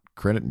own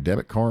credit and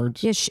debit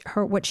cards. Yes,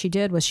 what she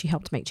did was she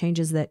helped make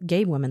changes that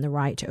gave women the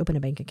right to open a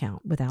bank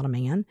account without a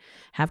man,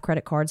 have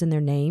credit cards in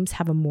their names,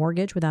 have a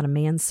mortgage without a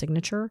man's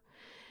signature.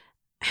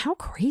 How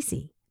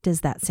crazy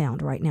does that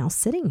sound right now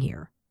sitting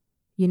here?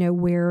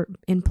 Where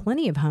in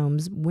plenty of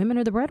homes, women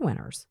are the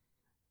breadwinners.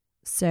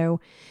 So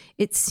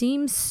it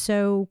seems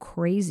so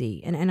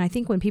crazy. And I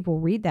think when people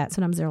read that,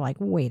 sometimes they're like,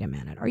 wait a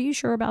minute, are you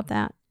sure about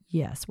that?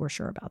 Yes, we're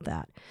sure about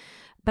that.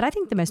 But I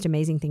think the most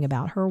amazing thing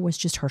about her was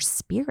just her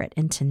spirit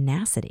and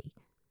tenacity.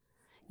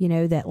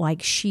 That like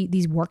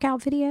these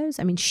workout videos,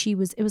 I mean,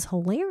 it was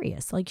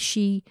hilarious. Like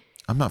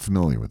I'm not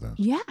familiar with those.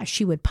 Yeah,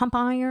 she would pump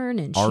iron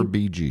and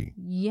RBG.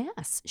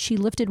 Yes, she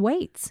lifted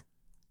weights.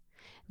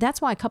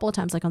 That's why a couple of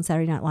times, like on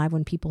Saturday Night Live,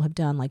 when people have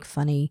done like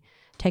funny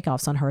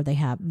takeoffs on her,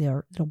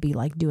 they'll be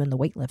like doing the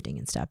weightlifting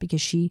and stuff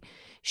because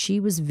she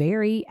was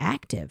very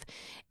active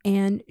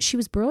and she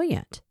was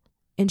brilliant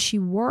and she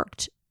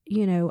worked,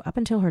 up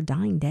until her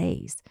dying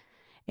days.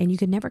 And you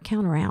could never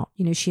count her out.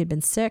 She had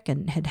been sick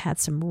and had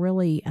some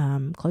really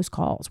close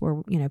calls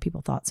where,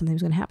 people thought something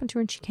was going to happen to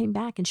her, and she came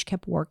back and she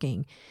kept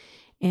working.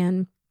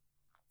 And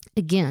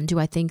again, do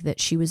I think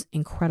that she was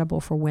incredible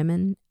for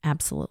women?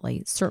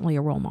 Absolutely. Certainly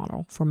a role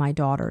model for my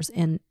daughters.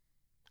 And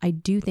I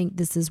do think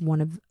this is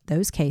one of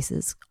those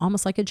cases,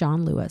 almost like a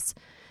John Lewis,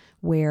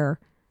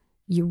 where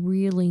you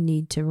really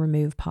need to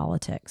remove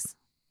politics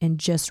and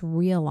just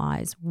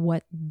realize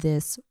what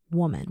this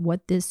woman,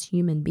 what this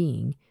human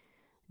being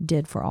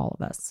did for all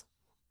of us.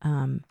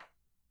 And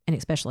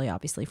especially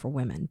obviously for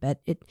women,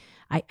 but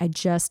I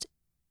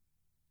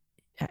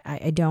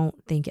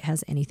don't think it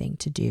has anything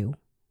to do.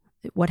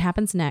 What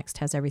happens next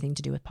has everything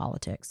to do with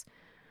politics.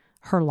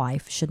 Her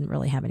life shouldn't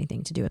really have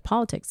anything to do with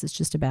politics. It's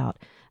just about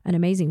an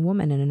amazing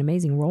woman and an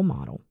amazing role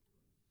model.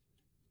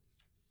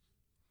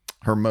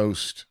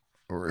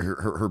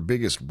 Her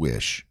biggest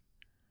wish,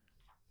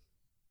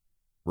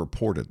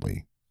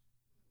 reportedly,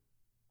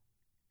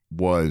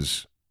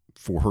 was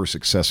for her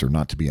successor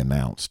not to be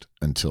announced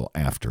until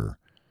after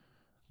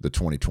the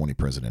 2020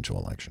 presidential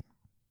election.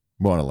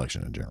 Well, an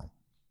election in general.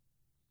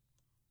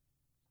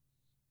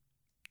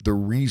 The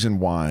reason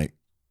why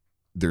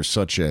there's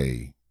such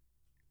a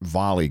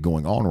volley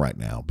going on right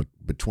now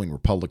between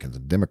Republicans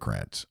and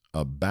Democrats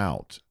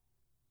about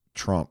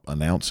Trump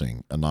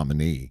announcing a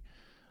nominee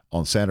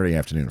on Saturday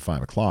afternoon at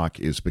 5 o'clock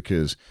is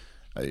because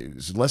it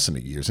was less than a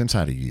year, it's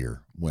inside a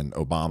year when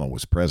Obama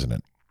was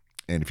president.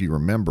 And if you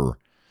remember,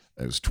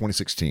 it was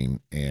 2016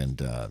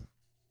 and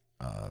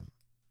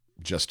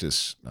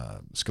Justice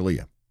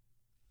Scalia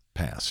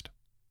passed.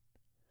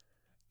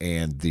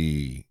 And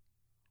the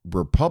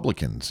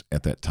Republicans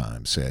at that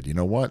time said, you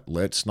know what,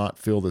 let's not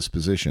fill this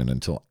position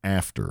until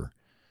after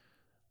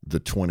the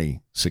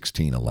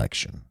 2016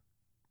 election.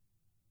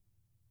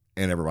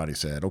 And everybody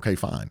said, okay,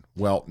 fine.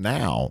 Well,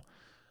 now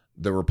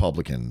the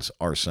Republicans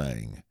are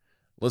saying,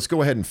 let's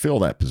go ahead and fill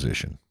that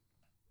position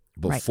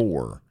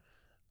before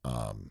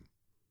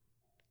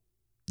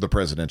the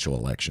presidential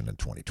election in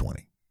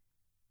 2020.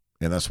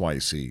 And that's why you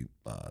see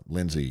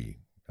Lindsey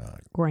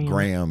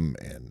Graham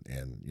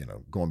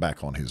and going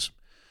back on his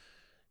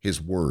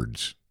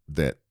words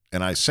that,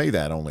 and I say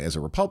that only as a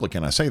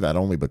Republican, I say that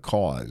only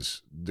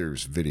because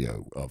there's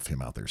video of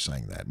him out there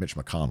saying that. Mitch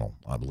McConnell,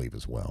 I believe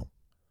as well,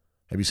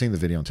 Have you seen the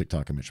video on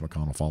TikTok of Mitch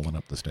McConnell falling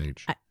up the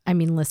stage? I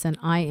mean, listen,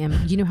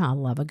 you know how I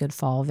love a good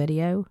fall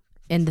video,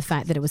 and the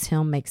fact that it was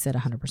him makes it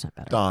 100%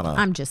 better. Donna.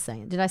 I'm just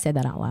saying. Did I say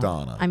that out loud?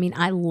 Donna. I mean,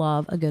 I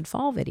love a good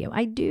fall video.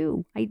 I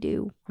do.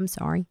 I'm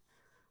sorry.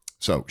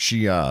 So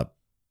she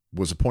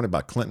was appointed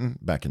by Clinton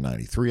back in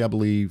 93, I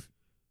believe.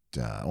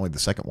 Only the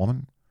second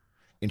woman.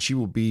 And she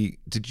will be,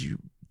 did you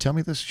tell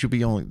me this? She'll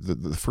be only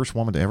the first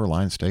woman to ever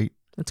lie in state?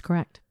 That's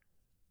correct.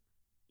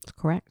 That's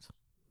correct.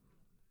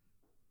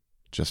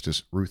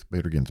 Justice Ruth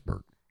Bader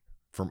Ginsburg.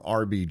 From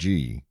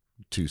RBG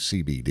to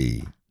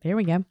CBD. There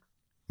we go.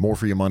 More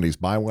for you Mondays.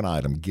 Buy one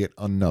item, get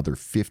another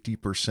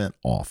 50%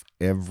 off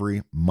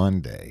every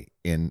Monday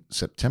in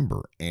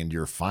September. And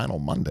your final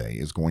Monday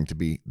is going to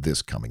be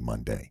this coming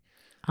Monday.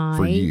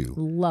 For you.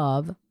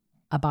 Love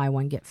a buy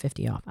one, get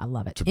 50 off. I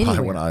love it. To buy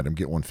one item,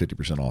 get one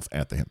 50% off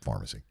at the hemp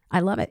pharmacy. I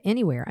love it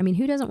anywhere. I mean,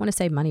 who doesn't want to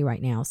save money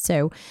right now?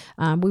 So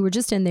we were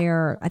just in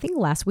there, I think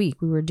last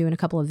week, we were doing a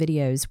couple of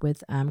videos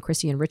with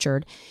Christy and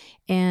Richard,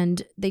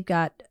 and they've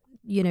got,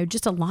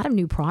 just a lot of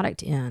new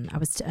product in. I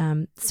was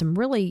some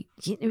really,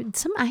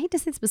 I hate to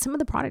say this, but some of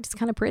the product is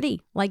kind of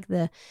pretty. Like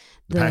the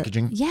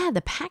packaging. Yeah,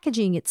 the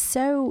packaging. It's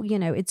so,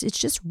 it's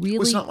just really.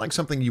 Well, it's not like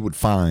something you would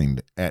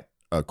find at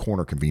a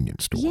corner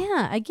convenience store.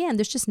 Yeah, again,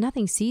 there's just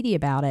nothing seedy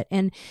about it.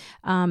 And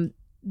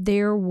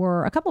there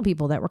were a couple of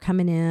people that were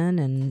coming in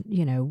and,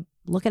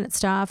 looking at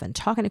stuff and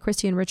talking to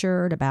Christy and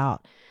Richard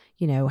about,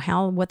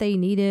 what they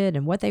needed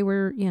and what they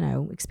were,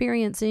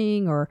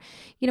 experiencing or,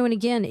 and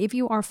again, if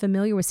you are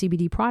familiar with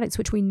CBD products,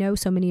 which we know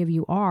so many of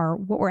you are,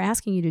 what we're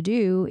asking you to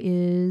do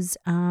is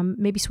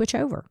maybe switch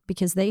over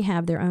because they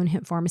have their own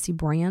hemp pharmacy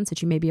brands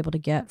that you may be able to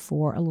get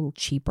for a little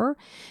cheaper.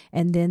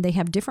 And then they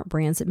have different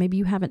brands that maybe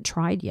you haven't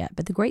tried yet.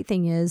 But the great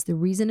thing is the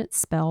reason it's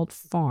spelled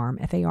farm,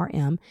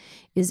 F-A-R-M,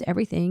 is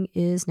everything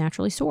is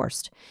naturally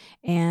sourced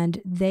and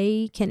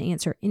they can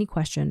answer any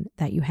question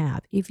that you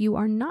have. If you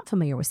are not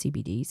familiar with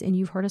CBDs and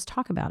you've heard us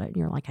talk about it and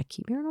you're like, I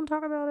keep hearing them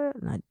talk about it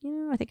and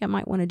I think I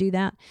might want to do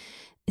that.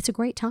 It's a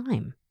great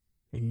time.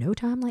 There's no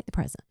time like the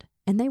present.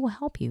 And they will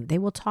help you. They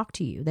will talk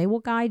to you. They will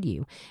guide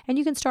you. And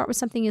you can start with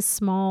something as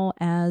small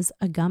as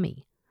a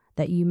gummy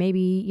that you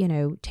maybe,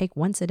 take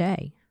once a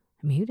day.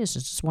 I mean, who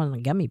just want a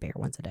gummy bear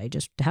once a day,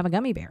 just to have a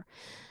gummy bear.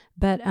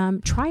 But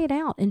try it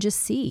out and just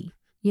see,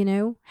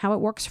 how it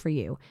works for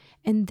you.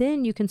 And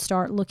then you can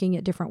start looking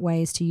at different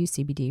ways to use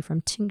CBD,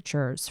 from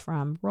tinctures,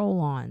 from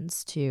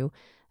roll-ons to,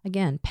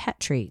 again, pet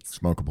treats.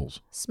 Smokables,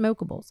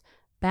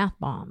 bath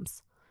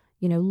bombs,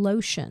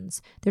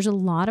 lotions. There's a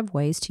lot of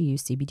ways to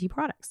use CBD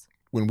products.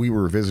 When we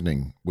were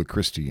visiting with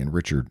Christy and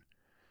Richard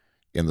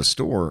in the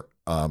store,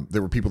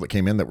 there were people that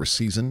came in that were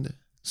seasoned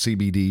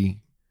CBD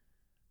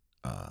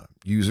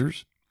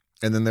users.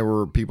 And then there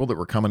were people that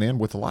were coming in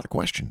with a lot of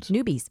questions.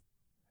 Newbies.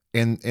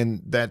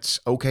 And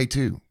that's okay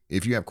too.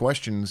 If you have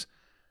questions,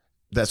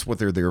 that's what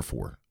they're there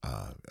for.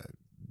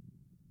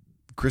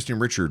 Christy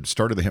and Richard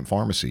started the hemp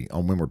pharmacy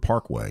on Windward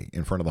Parkway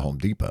in front of the Home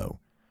Depot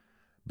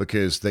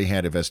because they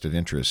had a vested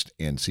interest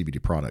in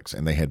CBD products,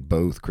 and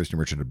Christy and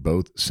Richard had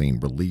both seen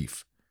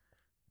relief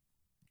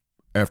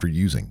after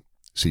using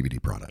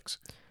CBD products.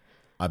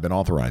 I've been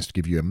authorized to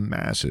give you a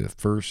massive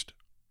first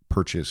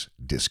purchase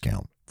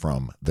discount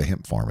from the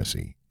hemp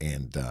pharmacy,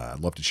 and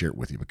I'd love to share it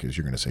with you because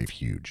you're going to save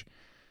huge.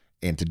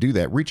 And to do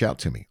that, reach out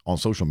to me on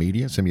social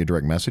media. Send me a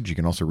direct message. You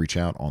can also reach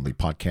out on the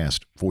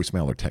podcast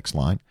voicemail or text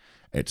line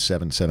at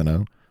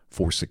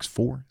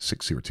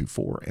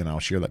 770-464-6024. And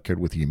I'll share that code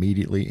with you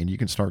immediately. And you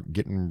can start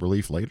getting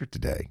relief later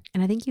today.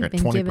 And I think you've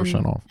been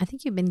 20% off. I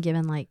think you've been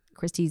given like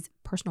Christy's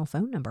personal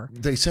phone number.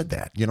 They said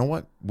that. You know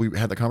what? We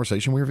had the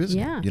conversation we were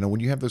visiting. Yeah. When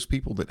you have those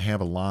people that have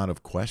a lot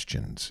of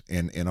questions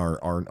and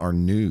are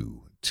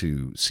new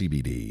to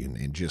CBD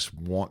and just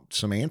want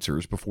some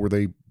answers before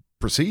they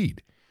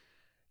proceed,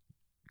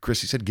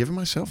 Christy said, give them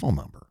my cell phone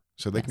number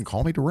so they can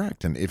call me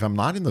direct. And if I'm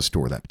not in the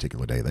store that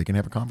particular day, they can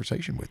have a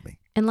conversation with me.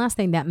 And last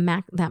thing, that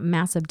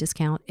massive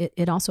discount,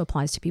 it also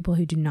applies to people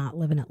who do not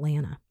live in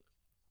Atlanta.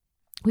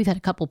 We've had a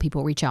couple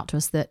people reach out to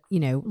us that,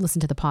 listen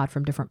to the pod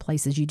from different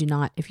places. You do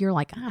not, if you're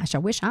like, gosh, I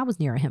wish I was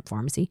near a hemp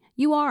pharmacy,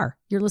 you're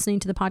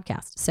listening to the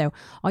podcast. So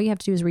all you have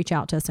to do is reach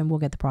out to us and we'll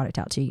get the product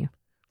out to you.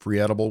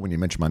 Free edible when you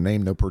mention my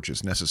name, no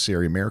purchase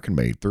necessary,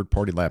 American-made,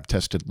 third-party lab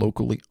tested,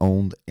 locally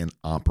owned and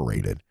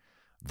operated.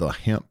 The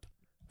Hemp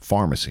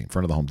Pharmacy in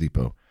front of the Home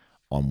Depot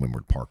on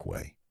Windward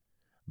Parkway.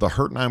 The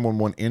Hurt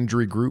 911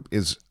 Injury Group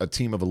is a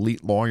team of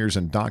elite lawyers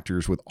and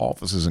doctors with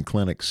offices and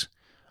clinics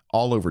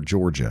all over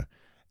Georgia.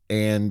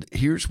 And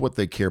here's what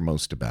they care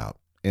most about,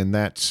 and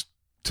that's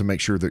to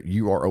make sure that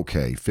you are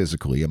okay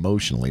physically,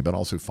 emotionally, but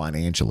also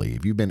financially.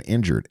 If you've been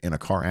injured in a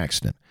car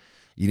accident,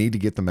 you need to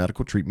get the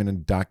medical treatment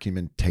and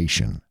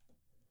documentation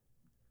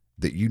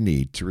that you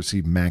need to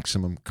receive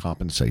maximum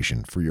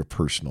compensation for your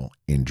personal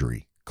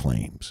injury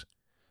claims.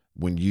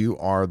 When you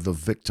are the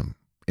victim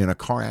in a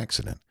car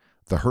accident,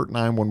 the Hurt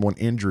 911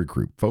 Injury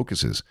Group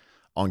focuses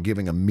on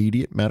giving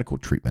immediate medical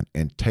treatment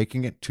and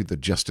taking it to the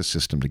justice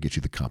system to get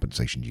you the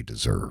compensation you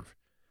deserve.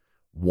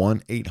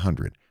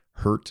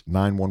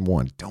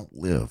 1-800-HURT-911. Don't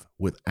live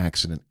with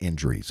accident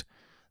injuries.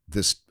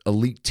 This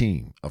elite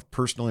team of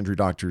personal injury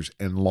doctors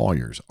and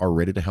lawyers are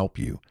ready to help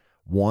you.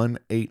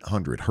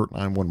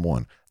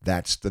 1-800-HURT-911.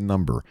 That's the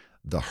number.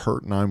 The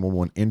Hurt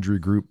 911 Injury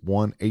Group,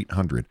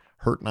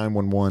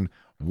 1-800-HURT-911,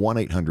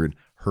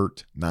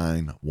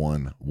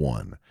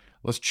 1-800-HURT-911.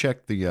 Let's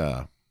check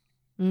the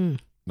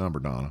number,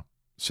 Donna.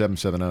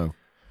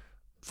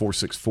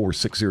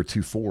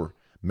 770-464-6024.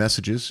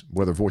 Messages,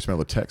 whether voicemail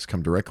or text,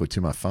 come directly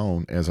to my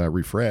phone as I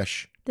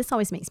refresh. This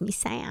always makes me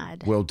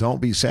sad. Well, don't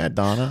be sad,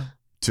 Donna.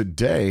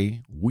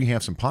 Today, we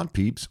have some pod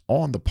peeps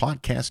on the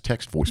podcast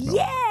text voicemail.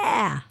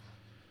 Yeah.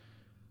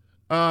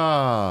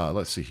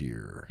 Let's see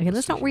here. Okay,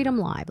 let's not read them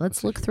live.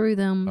 Let's look through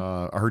them.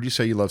 I heard you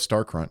say you love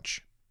Star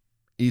Crunch.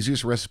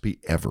 Easiest recipe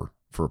ever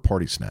for a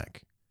party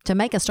snack. To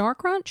make a Star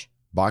Crunch?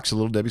 Box of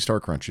Little Debbie Star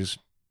Crunches.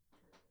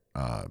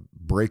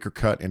 Break or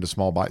cut into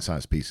small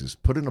bite-sized pieces.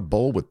 Put in a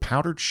bowl with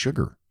powdered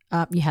sugar.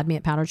 You had me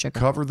at powdered sugar.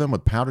 Cover them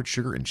with powdered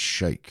sugar and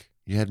shake.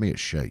 You had me at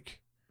shake.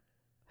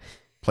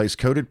 Place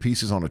coated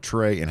pieces on a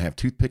tray and have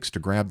toothpicks to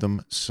grab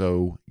them.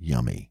 So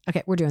yummy.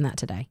 Okay, we're doing that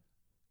today.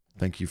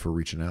 Thank you for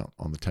reaching out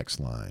on the text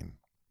line.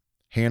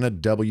 Hannah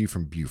W.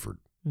 from Buford.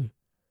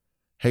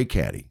 Hey,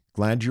 Caddy.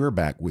 Glad you are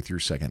back with your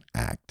second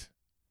act.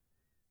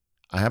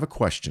 I have a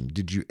question.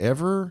 Did you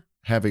ever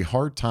have a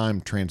hard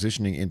time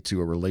transitioning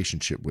into a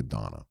relationship with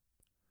Donna?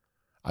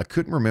 I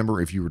couldn't remember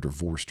if you were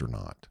divorced or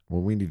not.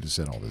 Well, we need to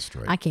set all this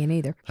straight. I can't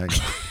either. Hang on.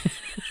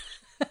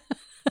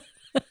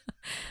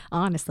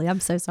 Honestly, I'm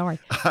so sorry.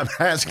 I'm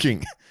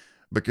asking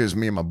because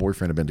me and my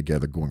boyfriend have been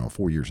together going on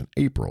 4 years in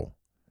April,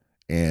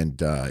 and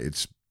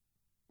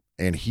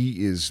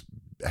he is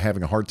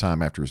having a hard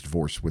time after his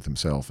divorce with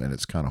himself, and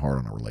it's kind of hard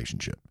on our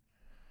relationship.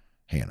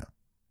 Hannah.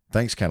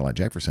 Thanks, Cadillac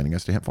Jack, for sending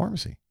us to Hemp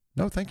Pharmacy.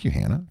 No, thank you,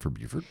 Hannah, for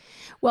Buford.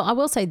 Well, I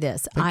will say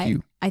this. Thank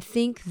you. I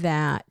think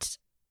that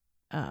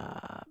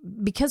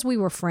because we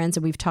were friends,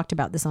 and we've talked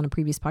about this on a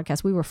previous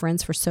podcast, we were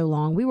friends for so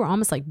long. We were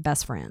almost like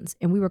best friends,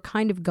 and we were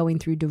kind of going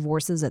through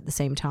divorces at the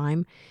same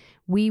time.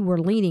 We were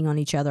leaning on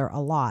each other a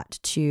lot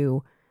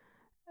to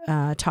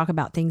talk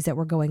about things that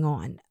were going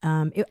on.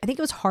 I think it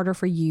was harder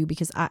for you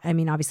because I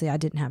mean, obviously I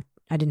didn't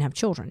have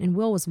children, and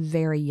Will was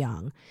very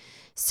young.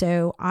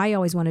 So I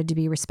always wanted to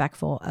be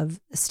respectful of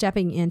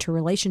stepping into a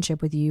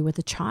relationship with you with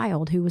a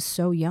child who was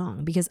so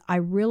young, because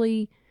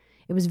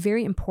it was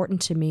very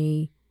important to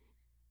me,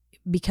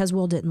 because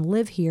Will didn't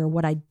live here.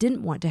 What I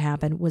didn't want to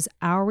happen was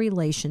our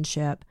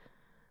relationship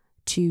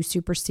to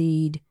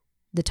supersede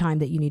the time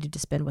that you needed to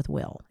spend with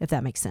Will, if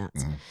that makes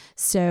sense. Mm-hmm.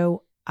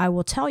 So I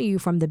will tell you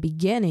from the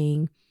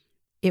beginning,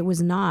 it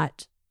was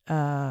not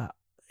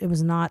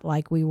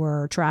like we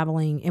were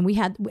traveling, and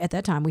at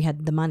that time we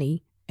had the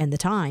money and the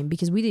time,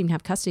 because we didn't even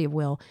have custody of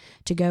Will,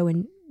 to go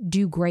and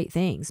do great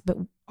things. But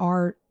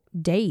our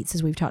dates,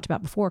 as we've talked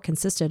about before,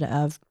 consisted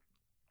of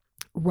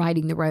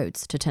riding the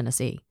roads to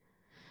Tennessee,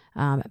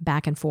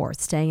 back and forth,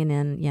 staying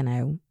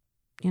in,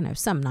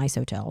 some nice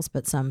hotels,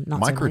 but some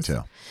not so nice.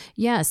 Microtel.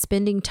 Yeah,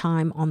 spending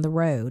time on the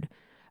road.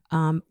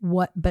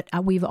 But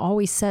we've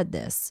always said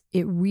this,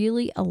 it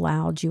really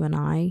allowed you and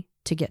I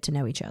to get to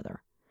know each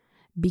other,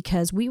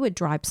 because we would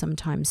drive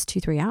sometimes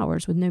 2-3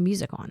 hours with no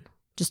music on,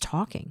 just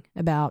talking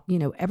about,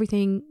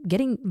 everything,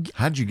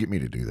 How'd you get me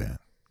to do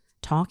that?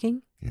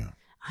 Talking? Yeah.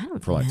 I don't know.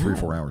 For like 3 or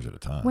 4 hours at a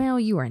time. Well,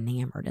 you were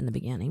enamored in the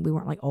beginning. We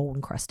weren't like old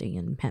and crusty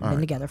and hadn't been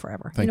together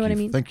forever. You know what I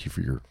mean? Thank you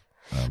for your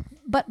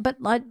But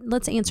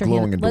let's answer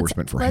glowing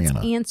endorsement for Hannah.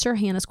 Let's answer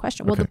Hannah's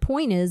question. Well, Okay. the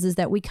point is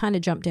that we kind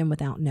of jumped in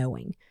without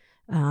knowing,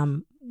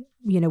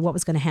 what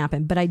was going to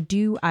happen. But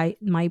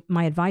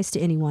my advice to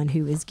anyone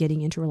who is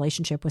getting into a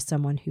relationship with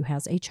someone who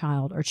has a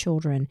child or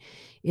children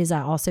is,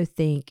 I also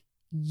think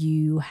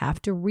you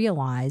have to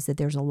realize that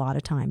there's a lot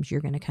of times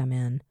you're going to come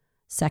in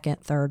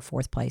second, third,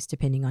 fourth place,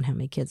 depending on how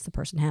many kids the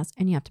person has.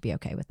 And you have to be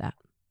okay with that.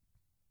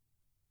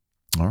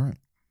 All right.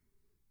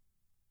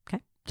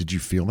 Okay. Did you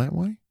feel that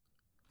way?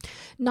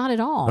 Not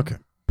at all. Okay.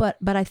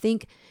 But I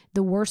think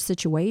the worst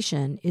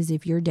situation is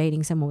if you're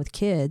dating someone with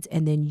kids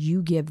and then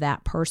you give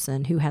that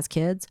person who has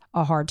kids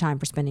a hard time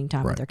for spending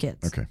time with their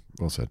kids. Okay.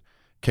 Well said.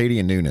 Katie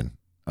and Noonan.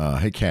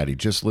 Hey, Caddy,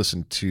 just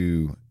listen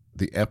to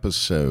the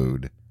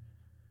episode.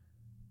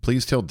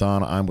 Please tell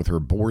Donna I'm with her.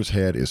 Boar's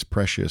Head is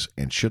precious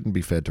and shouldn't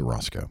be fed to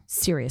Roscoe.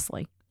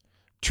 Seriously.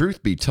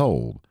 Truth be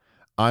told,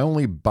 I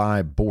only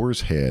buy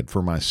Boar's Head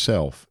for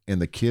myself,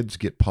 and the kids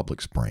get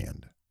Publix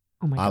brand.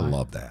 Oh my God. I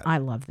love that. I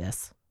love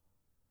this.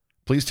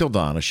 Please tell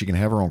Donna she can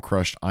have her own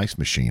crushed ice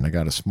machine. I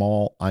got a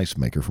small ice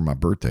maker for my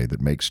birthday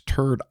that makes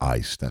turd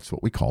ice. That's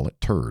what we call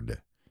it,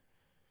 turd.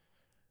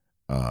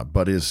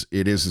 But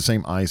it is the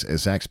same ice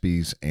as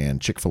Zaxby's and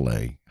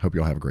Chick-fil-A. Hope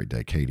y'all have a great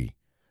day, Katie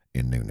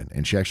in Noonan.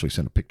 And she actually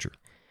sent a picture.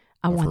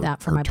 I want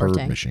that for my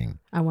birthday. Machine.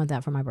 I want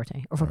that for my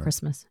birthday or for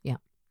Christmas. Yeah.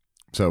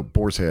 So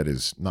Boar's Head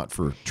is not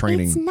for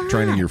training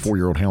your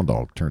 4-year-old hound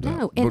dog, turns out.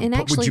 No, and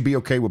actually, would you be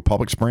okay with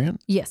Publix brand?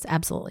 Yes,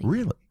 absolutely.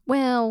 Really?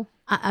 Well,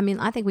 I mean,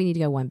 I think we need to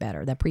go one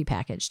better. They're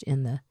prepackaged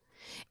in the,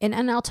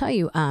 and I'll tell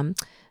you,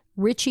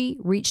 Richie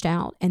reached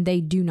out and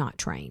they do not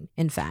train.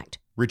 In fact,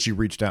 Richie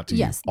reached out to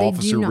yes, you.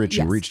 Officer not, Richie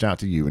yes. reached out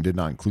to you and did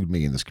not include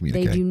me in this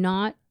communication.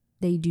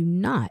 They do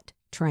not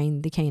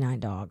train the canine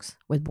dogs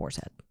with boar's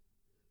head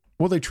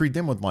Well, they train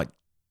them with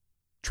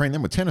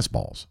tennis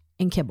balls.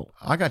 and kibble.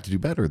 I got to do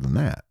better than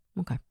that.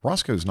 Okay.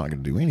 Roscoe's not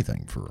going to do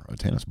anything for a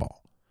tennis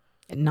ball.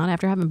 Not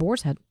after having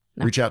boar's head.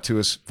 No. Reach out to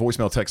us.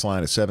 Voicemail text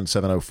line is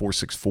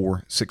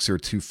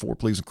 770-464-6024.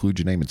 Please include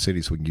your name and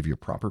city so we can give you a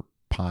proper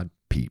pod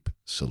peep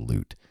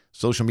salute.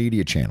 Social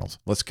media channels.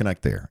 Let's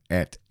connect there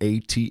at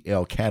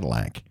ATL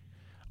Cadillac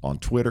on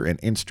Twitter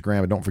and Instagram.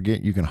 And don't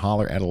forget, you can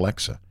holler at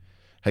Alexa.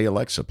 Hey,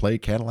 Alexa, play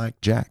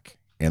Cadillac Jack.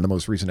 And the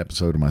most recent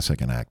episode of my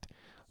second act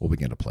will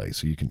begin to play,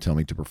 so you can tell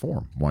me to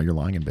perform while you're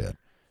lying in bed.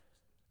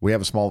 We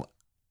have a small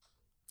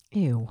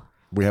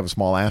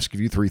ask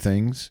of you, 3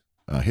 things.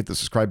 Hit the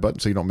subscribe button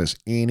so you don't miss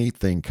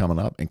anything coming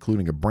up,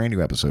 including a brand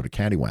new episode of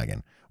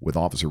Caddywagon with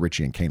Officer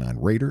Richie and Canine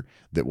Raider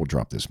that will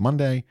drop this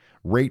Monday.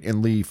 Rate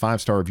and leave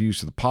 5-star reviews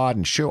to the pod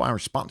and show our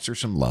sponsor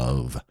some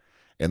love.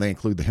 And they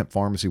include the Hemp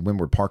Pharmacy,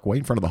 Windward Parkway,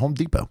 in front of the Home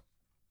Depot.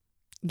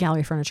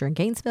 Gallery Furniture in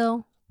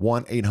Gainesville.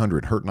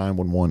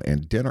 1-800-HURT-911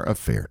 and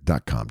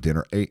dinneraffair.com.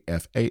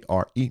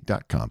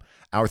 dinnerafare.com.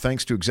 Our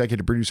thanks to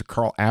executive producer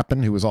Carl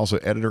Appen, who is also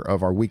editor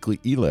of our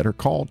weekly e-letter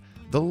called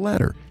The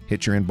Letter.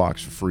 Hit your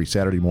inbox for free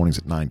Saturday mornings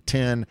at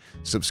 9:10.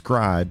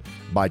 Subscribe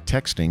by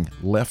texting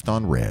left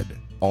on red.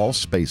 All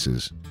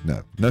spaces,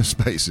 no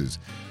spaces.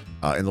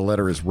 And the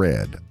letter is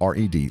red,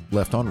 R-E-D,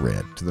 left on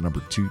red to the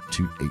number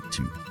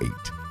 22828.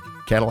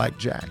 Cadillac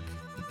Jack,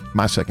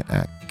 My Second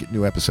Act. Get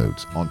new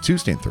episodes on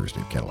Tuesday and Thursday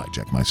of Cadillac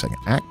Jack, My Second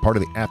Act, part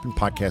of the Appen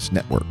Podcast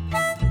Network.